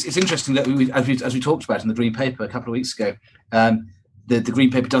agree. It's interesting that as we talked about in the Green Paper a couple of weeks ago, the Green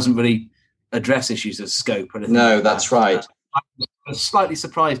Paper doesn't really address issues of scope or anything. No, that's right. I was slightly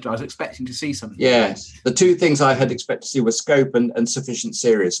surprised. I was expecting to see something. Yes, the two things I had expected to see were scope and sufficient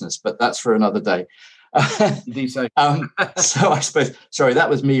seriousness, but that's for another day. Indeed so. So I suppose, sorry, that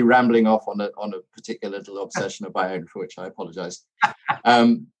was me rambling off on a particular little obsession of my own, for which I apologise.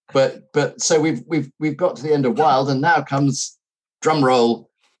 But so we've got to the end of Wild, and now comes, drum roll,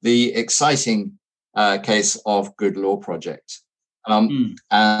 the exciting case of Good Law Project.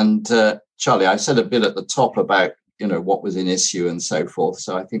 And Charlie, I said a bit at the top about what was in issue and so forth.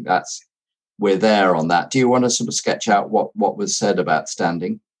 So I think we're there on that. Do you want to sort of sketch out what was said about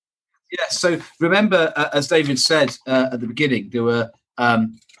standing? Yes. So remember, as David said at the beginning, there were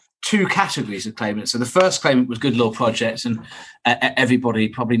two categories of claimants. So the first claimant was Good Law Project, and everybody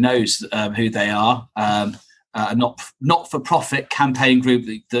probably knows who they are. A not-for-profit campaign group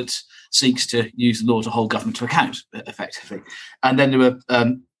that seeks to use the law to hold government to account, effectively. And then there were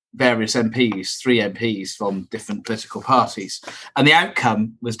various MPs, 3 MPs from different political parties. And the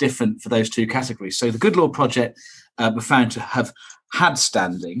outcome was different for those two categories. So the Good Law Project were found to have had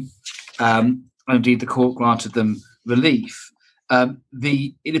standing, and indeed the court granted them relief.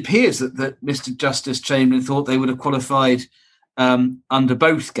 It appears that Mr. Justice Chamberlain thought they would have qualified under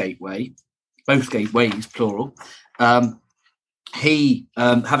both gateways, plural. He,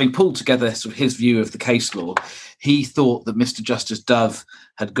 having pulled together sort of his view of the case law, he thought that Mr. Justice Dove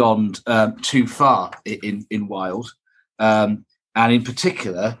had gone too far in Wild, and in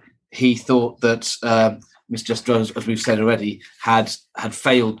particular, he thought that Mr. Justice Dove, as we've said already, had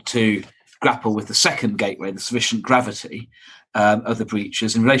failed to grapple with the second gateway, the sufficient gravity of the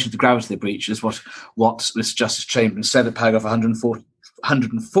breaches. In relation to the gravity of the breaches, what Mr. Justice Chamberlain said at paragraph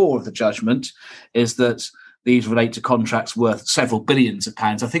 104 of the judgment is that these relate to contracts worth several billions of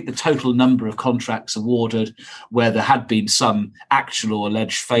pounds. I think the total number of contracts awarded where there had been some actual or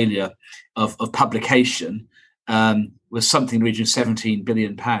alleged failure of publication was something in the region of £17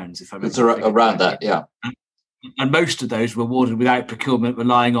 billion, if I remember. It's around that, yeah. And most of those were awarded without procurement,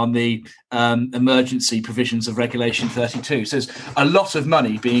 relying on the emergency provisions of Regulation 32. So there's a lot of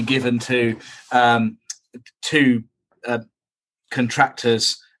money being given to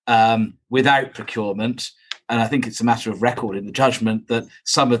contractors without procurement. And I think it's a matter of record in the judgment that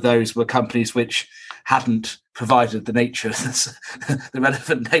some of those were companies which hadn't provided the nature, the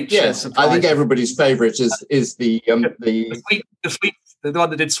relevant nature. Yes, I think everybody's favourite is the one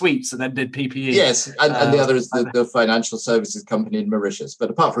that did sweets and then did PPE. Yes, and the other is the financial services company in Mauritius. But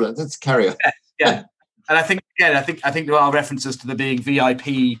apart from that, let's carry on. Yeah. And I think there are references to there being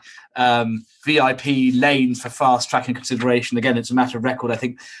VIP lanes for fast track and consideration. Again, it's a matter of record. I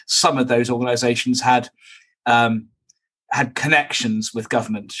think some of those organisations had connections with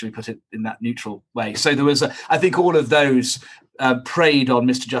government, should we put it in that neutral way. So there was, I think all of those preyed on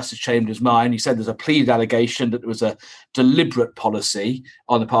Mr. Justice Chamberlain's mind. He said there's a pleaded allegation that there was a deliberate policy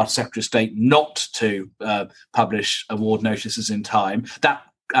on the part of Secretary of State not to publish award notices in time. That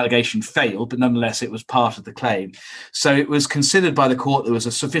allegation failed, but nonetheless it was part of the claim. So it was considered by the court there was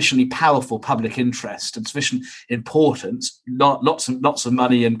a sufficiently powerful public interest and sufficient importance, lots of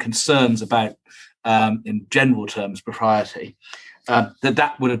money and concerns about, in general terms, propriety,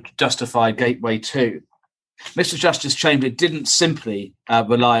 that would have justified Gateway 2. Mr. Justice Chamberlain didn't simply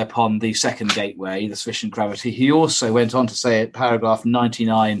rely upon the second gateway, the sufficient gravity. He also went on to say at paragraph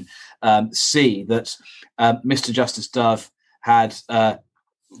 99C that Mr. Justice Dove had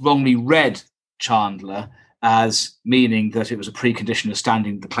wrongly read Chandler as meaning that it was a precondition of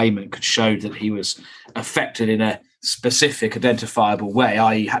standing the claimant could show that he was affected in a specific identifiable way,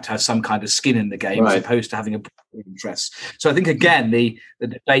 i.e. had to have some kind of skin in the game, as opposed to having a interest. So I think, again, the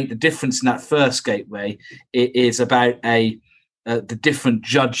debate, the difference in that first gateway is about the different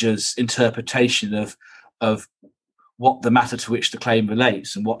judges' interpretation of what the matter to which the claim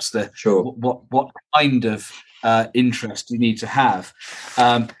relates and what's the what kind of interest you need to have,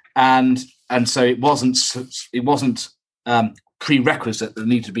 and so it wasn't prerequisite. There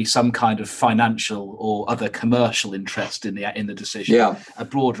needed to be some kind of financial or other commercial interest in the decision. Yeah, a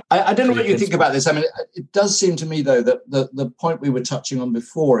broad. I don't know what you think about this. I mean, it does seem to me, though, that the point we were touching on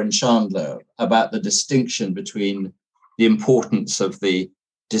before in Chandler about the distinction between the importance of the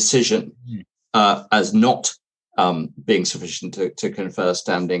decision as not being sufficient to confer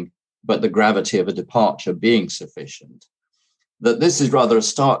standing, but the gravity of a departure being sufficient, that this is rather a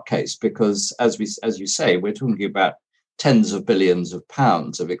stark case because, as you say, we're talking about tens of billions of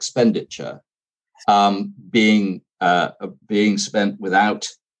pounds of expenditure being spent without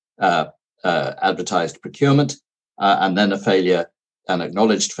advertised procurement, and then an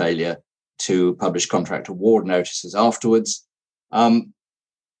acknowledged failure to publish contract award notices afterwards.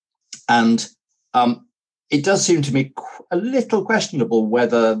 It does seem to me a little questionable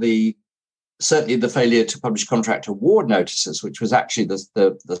whether certainly the failure to publish contract award notices, which was actually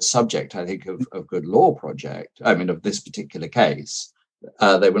the subject, I think, of Good Law Project, I mean, of this particular case,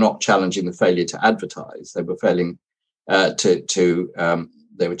 they were not challenging the failure to advertise. They were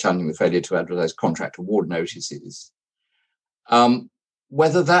they were challenging the failure to advertise contract award notices.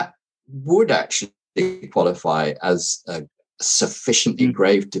 Whether that would actually qualify as a sufficiently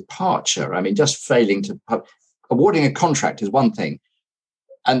grave departure. I mean, just failing to awarding a contract is one thing,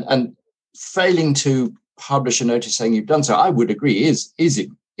 and failing to publish a notice saying you've done so, I would agree, is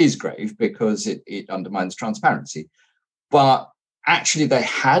grave because it undermines transparency. But actually, they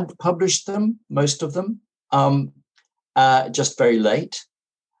had published them, most of them, just very late,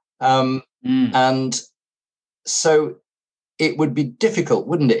 and so it would be difficult,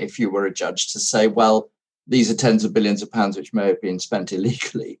 wouldn't it, if you were a judge, to say, well, these are tens of billions of pounds which may have been spent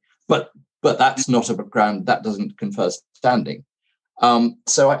illegally, but that's not a ground, that doesn't confer standing.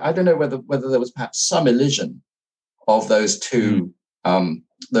 So I don't know whether there was perhaps some elision of those two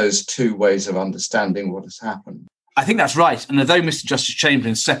ways of understanding what has happened. I think that's right. And although Mr. Justice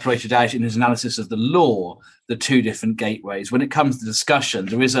Chamberlain separated out in his analysis of the law the two different gateways, when it comes to discussion,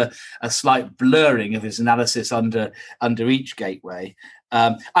 there is a slight blurring of his analysis under each gateway.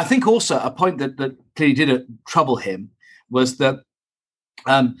 I think also a point that clearly did trouble him was that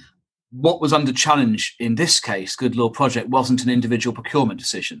what was under challenge in this case, Good Law Project, wasn't an individual procurement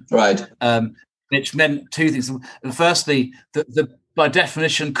decision. Right. Which meant two things. Firstly, the by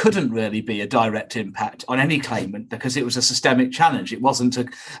definition couldn't really be a direct impact on any claimant because it was a systemic challenge. It wasn't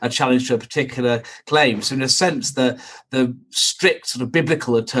a challenge to a particular claim. So in a sense, the strict sort of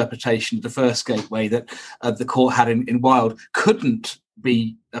biblical interpretation of the first gateway that the court had in Wilde couldn't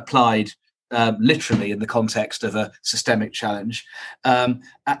be applied literally in the context of a systemic challenge. And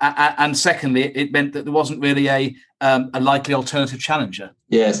secondly, it meant that there wasn't really a likely alternative challenger.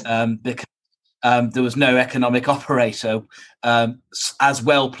 Yes. Because there was no economic operator as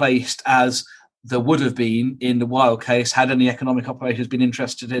well placed as there would have been in the Wilde case had any economic operators been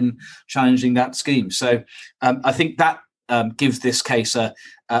interested in challenging that scheme. So I think that gives this case a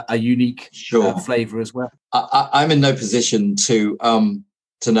unique flavour as well. I'm in no position to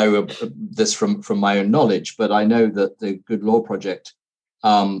know this from my own knowledge, but I know that the Good Law Project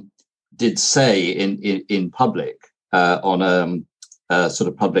did say in public on a sort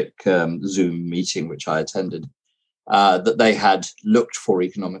of public Zoom meeting which I attended that they had looked for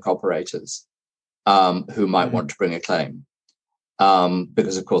economic operators who might want to bring a claim,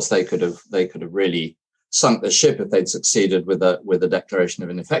 because of course they could have really sunk the ship if they'd succeeded with a declaration of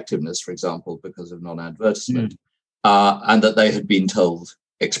ineffectiveness, for example, because of non-advertisement, and that they had been told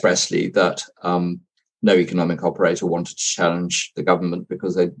expressly that no economic operator wanted to challenge the government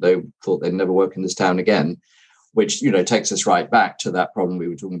because they thought they'd never work in this town again, which takes us right back to that problem we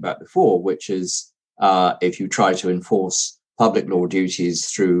were talking about before, which is if you try to enforce public law duties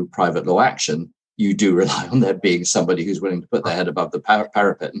through private law action, you do rely on there being somebody who's willing to put their head above the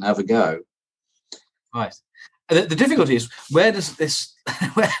parapet and have a go. Right. The difficulty is, where does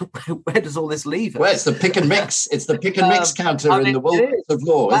all this leave us? Well, it's the pick and mix. It's the pick and mix counter in the wilderness of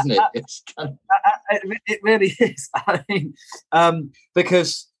law, isn't it? It really is. I mean,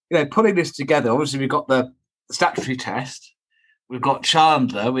 because putting this together, obviously we've got the statutory test, we've got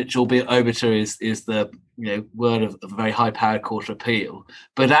Chandler, which, albeit obiter is the word of a very high-powered court of appeal,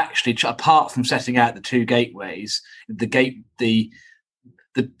 but actually, apart from setting out the two gateways, the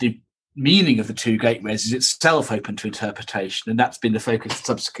meaning of the two gateways is itself open to interpretation, and that's been the focus of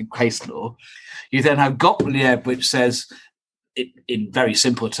subsequent case law. You then have Gottlieb, which says, in very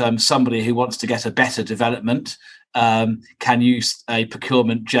simple terms, somebody who wants to get a better development can use a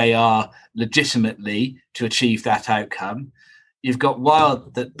procurement JR legitimately to achieve that outcome. You've got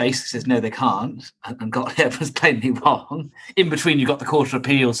Wilde that basically says no, they can't, and Gottlieb was plainly wrong. In between, you've got the Court of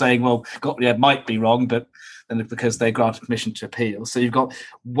Appeal saying, well, Gottlieb might be wrong, but then because they granted permission to appeal. So you've got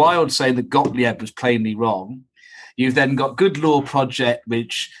Wilde saying that Gottlieb was plainly wrong. You've then got Good Law Project,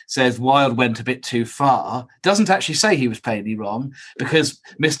 which says Wilde went a bit too far. Doesn't actually say he was plainly wrong, because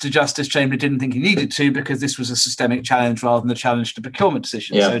Mr. Justice Chamberlain didn't think he needed to, because this was a systemic challenge rather than a challenge to procurement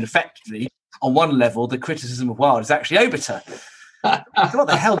decisions. Yeah. So effectively, on one level, the criticism of Wilde is actually obiter. What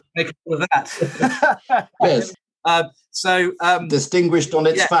the hell do you make of that? Yes. Distinguished on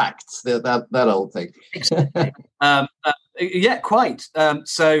its yeah. facts, that old thing. Exactly. Yeah, quite.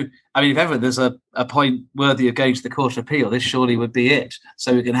 So, I mean, if ever there's a point worthy of going to the Court of Appeal, this surely would be it.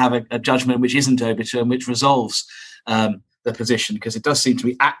 So we can have a judgment which isn't obiter and which resolves the position, because it does seem to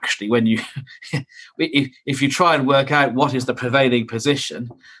be actually, when you, if you try and work out what is the prevailing position,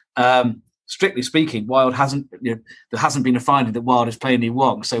 strictly speaking, Wilde hasn't. There hasn't been a finding that Wilde is plainly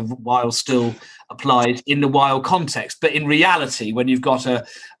wrong. So Wilde still applies in the Wilde context. But in reality, when you've got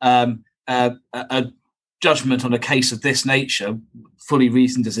a judgment on a case of this nature, fully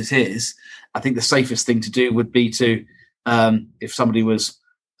reasoned as it is, I think the safest thing to do would be to, if somebody was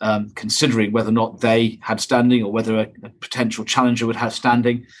considering whether or not they had standing or whether a potential challenger would have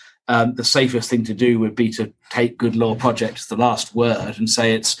standing, the safest thing to do would be to take Good Law Project as the last word and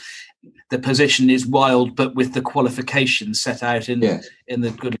say the position is Wilde, but with the qualifications set out in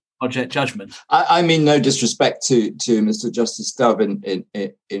the Good Law Project judgment. I mean no disrespect to Mr. Justice Dove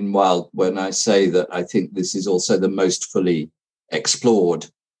in Wilde when I say that I think this is also the most fully explored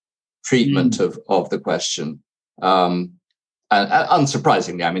treatment of the question. And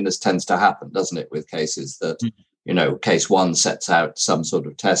unsurprisingly, I mean, this tends to happen, doesn't it, with cases that, case one sets out some sort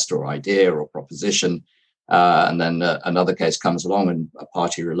of test or idea or proposition, and then another case comes along and a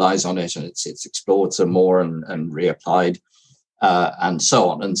party relies on it and it's explored some more and reapplied. And so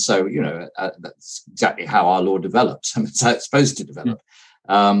on. And so, that's exactly how our law develops. I mean, it's how it's supposed to develop,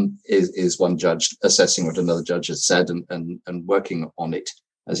 is one judge assessing what another judge has said and working on it,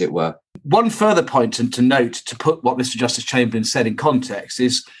 as it were. One further point to note, to put what Mr. Justice Chamberlain said in context,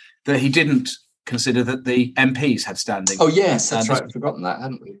 is that he didn't consider that the MPs had standing. Oh, yes, that's right. I've forgotten that,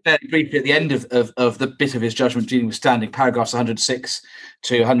 hadn't we? Very briefly, at the end of the bit of his judgment dealing with standing, paragraphs 106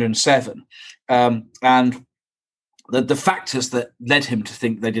 to 107, and the factors that led him to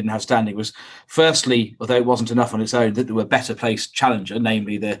think they didn't have standing was, firstly, although it wasn't enough on its own, that there were better placed challenger,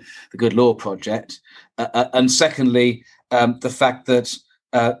 namely the Good Law Project, and secondly, the fact that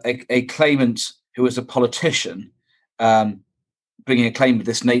a claimant who was a politician bringing a claim of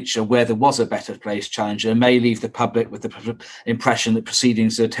this nature where there was a better placed challenger may leave the public with the impression that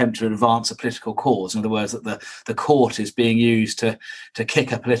proceedings are an attempt to advance a political cause. In other words, that the court is being used to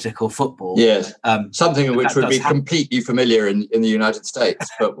kick a political football. Yes, something which would be completely familiar in the United States,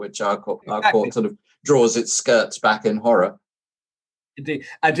 but which our court sort of draws its skirts back in horror. Indeed.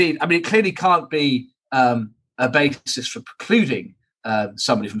 I mean, it clearly can't be a basis for precluding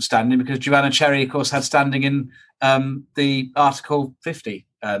somebody from standing, because Joanna Cherry, of course, had standing in the Article 50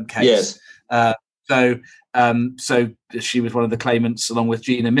 case. Yes. So she was one of the claimants along with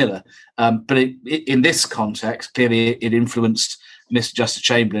Gina Miller. But in this context, clearly it influenced Mr. Justice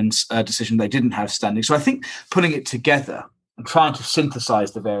Chamberlain's decision they didn't have standing. So I think putting it together and trying to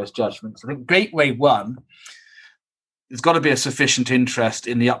synthesize the various judgments, I think Gateway 1, there's got to be a sufficient interest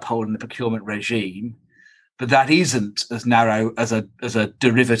in the upholding the procurement regime, but that isn't as narrow as a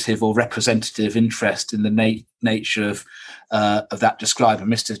derivative or representative interest in the nature of that described by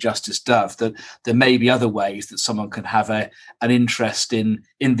Mr. Justice Dove. That there may be other ways that someone can have an interest in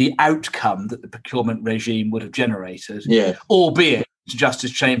the outcome that the procurement regime would have generated. Yeah. Albeit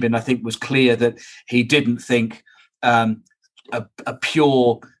Justice Chamberlain, I think, was clear that he didn't think a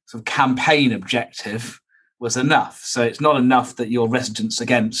pure sort of campaign objective was enough. So it's not enough that your residence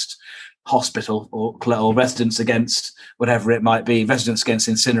against hospital or residence against whatever it might be, residence against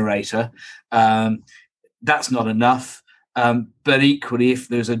incinerator, that's not enough. But equally, if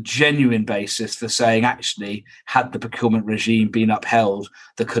there's a genuine basis for saying, actually, had the procurement regime been upheld,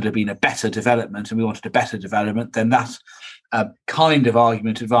 there could have been a better development, and we wanted a better development, then that kind of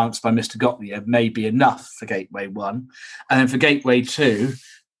argument advanced by Mr. Gottlieb may be enough for Gateway 1. And then for Gateway 2,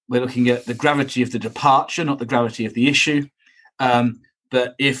 we're looking at the gravity of the departure, not the gravity of the issue.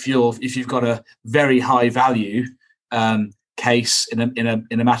 But if you've got a very high value case in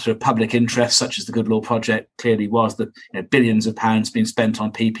a matter of public interest, such as the Good Law Project clearly was, that billions of pounds being spent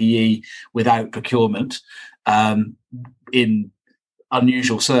on PPE without procurement in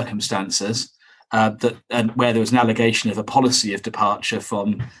unusual circumstances, and where there was an allegation of a policy of departure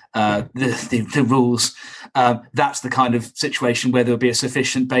from the rules, that's the kind of situation where there would be a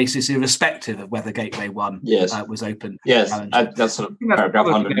sufficient basis, irrespective of whether Gateway 1 was open. Yes, that's sort of paragraph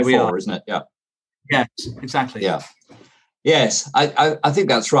 104, isn't it? Yeah. Yes, exactly. Yeah. Yes, I think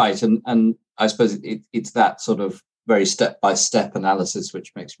that's right, and I suppose it's that sort of very step-by-step analysis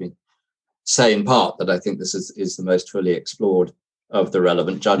which makes me say in part that I think this is the most fully explored of the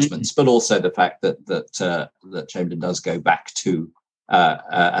relevant judgments, but also the fact that Chamberlain does go back to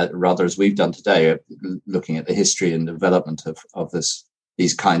rather as we've done today, looking at the history and development of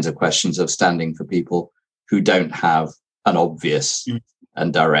these kinds of questions of standing for people who don't have an obvious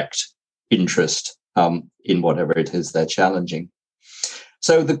and direct interest in whatever it is they're challenging.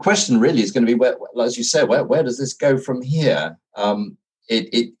 So the question really is going to be, where, as you say, where does this go from here?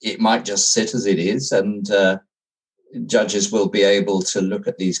 It might just sit as it is, and judges will be able to look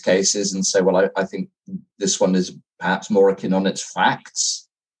at these cases and say, well, I think this one is perhaps more akin on its facts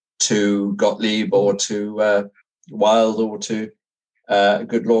to Gottlieb or to Wilde or to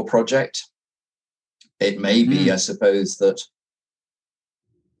Good Law Project. It may be, I suppose, that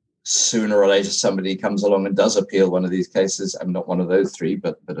sooner or later somebody comes along and does appeal one of these cases. I'm not one of those three,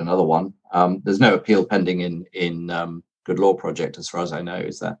 but another one. There's no appeal pending in Good Law Project, as far as I know.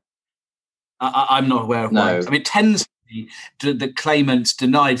 Is that? I'm not aware of one. I mean, it tends to be that claimants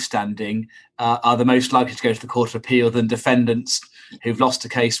denied standing are the most likely to go to the Court of Appeal than defendants who've lost a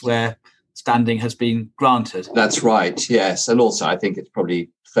case where standing has been granted. That's right, yes. And also, I think it's probably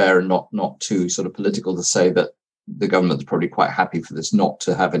fair and not too sort of political to say that the government's probably quite happy for this not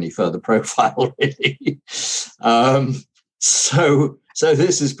to have any further profile, really. So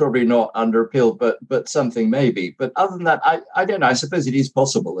this is probably not under appeal, but something maybe. But other than that, I don't know. I suppose it is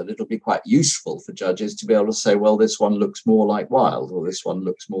possible that it'll be quite useful for judges to be able to say, well, this one looks more like Wilde or this one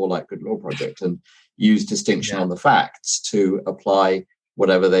looks more like Good Law Project, and use distinction on the facts to apply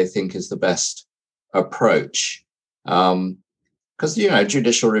whatever they think is the best approach. Because,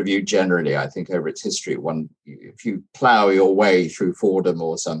 judicial review generally, I think over its history, if you plough your way through Fordham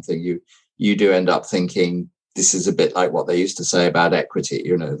or something, you do end up thinking, this is a bit like what they used to say about equity.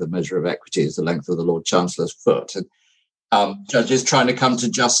 The measure of equity is the length of the Lord Chancellor's foot. And judges trying to come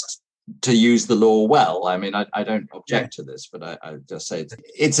to use the law well. I mean, I don't object to this, but I just say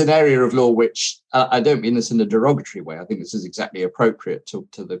it's an area of law which I don't mean this in a derogatory way. I think this is exactly appropriate to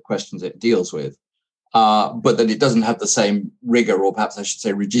the questions it deals with, but that it doesn't have the same rigor, or perhaps I should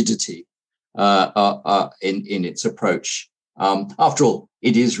say rigidity, in its approach. After all,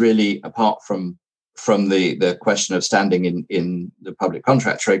 it is really, apart from the question of standing in the public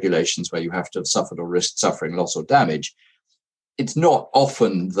contracts regulations, where you have to have suffered or risked suffering, loss or damage, it's not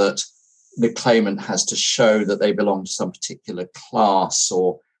often that the claimant has to show that they belong to some particular class,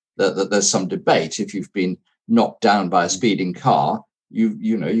 or that there's some debate. If you've been knocked down by a speeding car,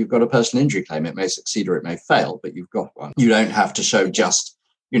 you've got a personal injury claim. It may succeed or it may fail, but you've got one. You don't have to show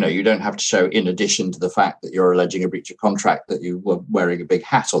you don't have to show, in addition to the fact that you're alleging a breach of contract, that you were wearing a big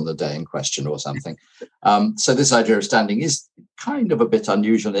hat on the day in question or something. So this idea of standing is kind of a bit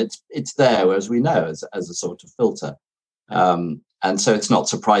unusual. It's there, as we know, as a sort of filter. And so it's not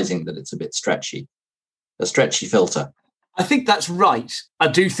surprising that it's a stretchy filter. I think that's right. I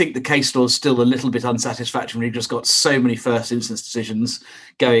do think the case law is still a little bit unsatisfactory when you've just got so many first instance decisions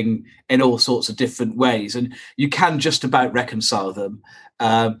going in all sorts of different ways, and you can just about reconcile them.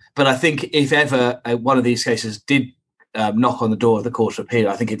 But I think if ever one of these cases did knock on the door of the Court of Appeal,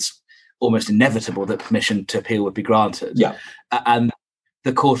 I think it's almost inevitable that permission to appeal would be granted. Yeah. And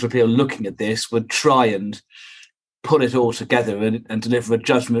the Court of Appeal, looking at this, would try and put it all together and deliver a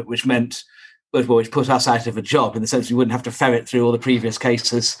judgment which put us out of a job, in the sense we wouldn't have to ferret through all the previous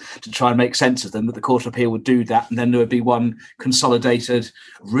cases to try and make sense of them, but the Court of Appeal would do that, and then there would be one consolidated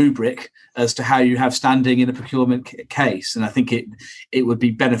rubric as to how you have standing in a procurement case. And I think it would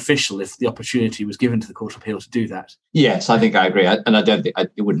be beneficial if the opportunity was given to the Court of Appeal to do that. Yes, I think I agree. And I don't think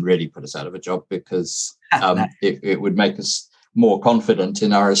it wouldn't really put us out of a job, because it would make us more confident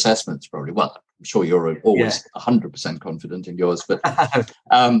in our assessments, probably. Well, I'm sure you're always 100% confident in yours, but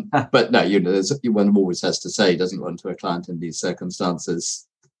no, one always has to say, doesn't want to a client in these circumstances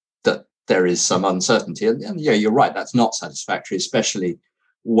that there is some uncertainty. And yeah, you're right, that's not satisfactory, especially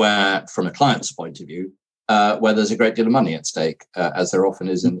where, from a client's point of view, where there's a great deal of money at stake, as there often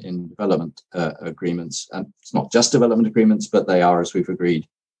is in development agreements. And it's not just development agreements, but they are, as we've agreed,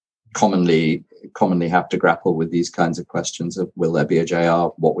 commonly have to grapple with these kinds of questions of, will there be a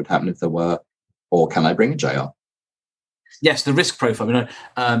JR? What would happen if there were? Or can I bring a JR? Yes, the risk profile.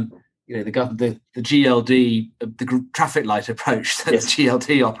 The GLD, the traffic light approach that yes. the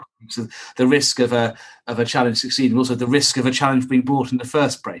GLD operates, the risk of a challenge succeeding, also the risk of a challenge being brought in the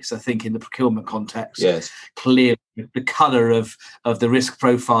first place. I think in the procurement context, yes, clearly the colour of the risk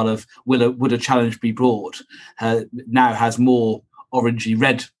profile of would a challenge be brought now has more orangey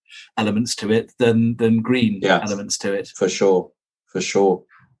red elements to it than green elements to it. For sure.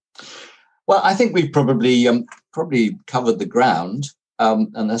 Well, I think we've probably covered the ground.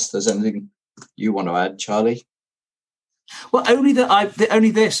 Unless there's anything you want to add, Charlie. Well, only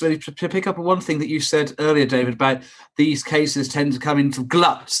this. To pick up on one thing that you said earlier, David, about these cases tend to come into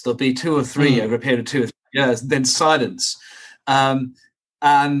gluts. There'll be 2 or 3 over a period of 2 or 3 years, then silence, and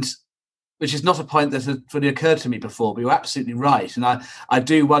which is not a point that had fully occurred to me before. But you're absolutely right, and I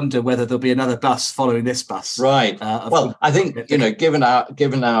do wonder whether there'll be another bus following this bus. Right. Well, I think given our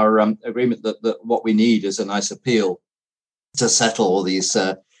agreement that what we need is a nice appeal to settle all these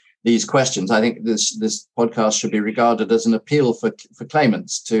questions, I think this podcast should be regarded as an appeal for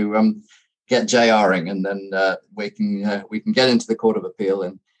claimants to get JRing, and then we can get into the Court of Appeal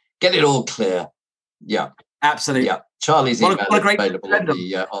and get it all clear. Yeah, absolutely. Yeah, Charlie's email is available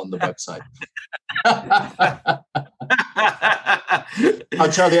on the website.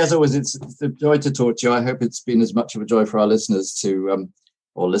 Charlie, as always, it's a joy to talk to you. I hope it's been as much of a joy for our listeners to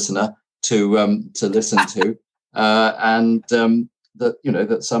listen to. And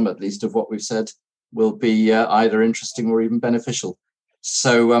that some, at least, of what we've said will be either interesting or even beneficial.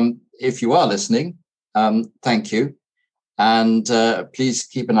 So if you are listening, thank you. And please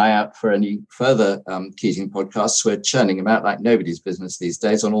keep an eye out for any further Keating podcasts. We're churning them out like nobody's business these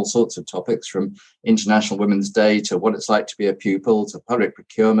days on all sorts of topics, from International Women's Day to what it's like to be a pupil to public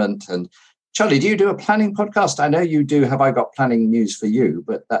procurement. And Charlie, do you do a planning podcast? I know you do. Have I got planning news for you?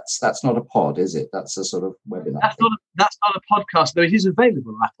 But that's not a pod, is it? That's a sort of webinar. That's not a podcast, though. It is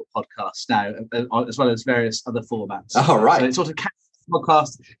available on Apple Podcasts now, as well as various other formats. Oh, right. So it sort of counts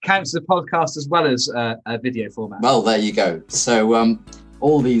as a podcast as well as a video format. Well, there you go. So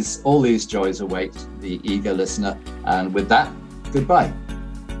all these joys await the eager listener. And with that, goodbye.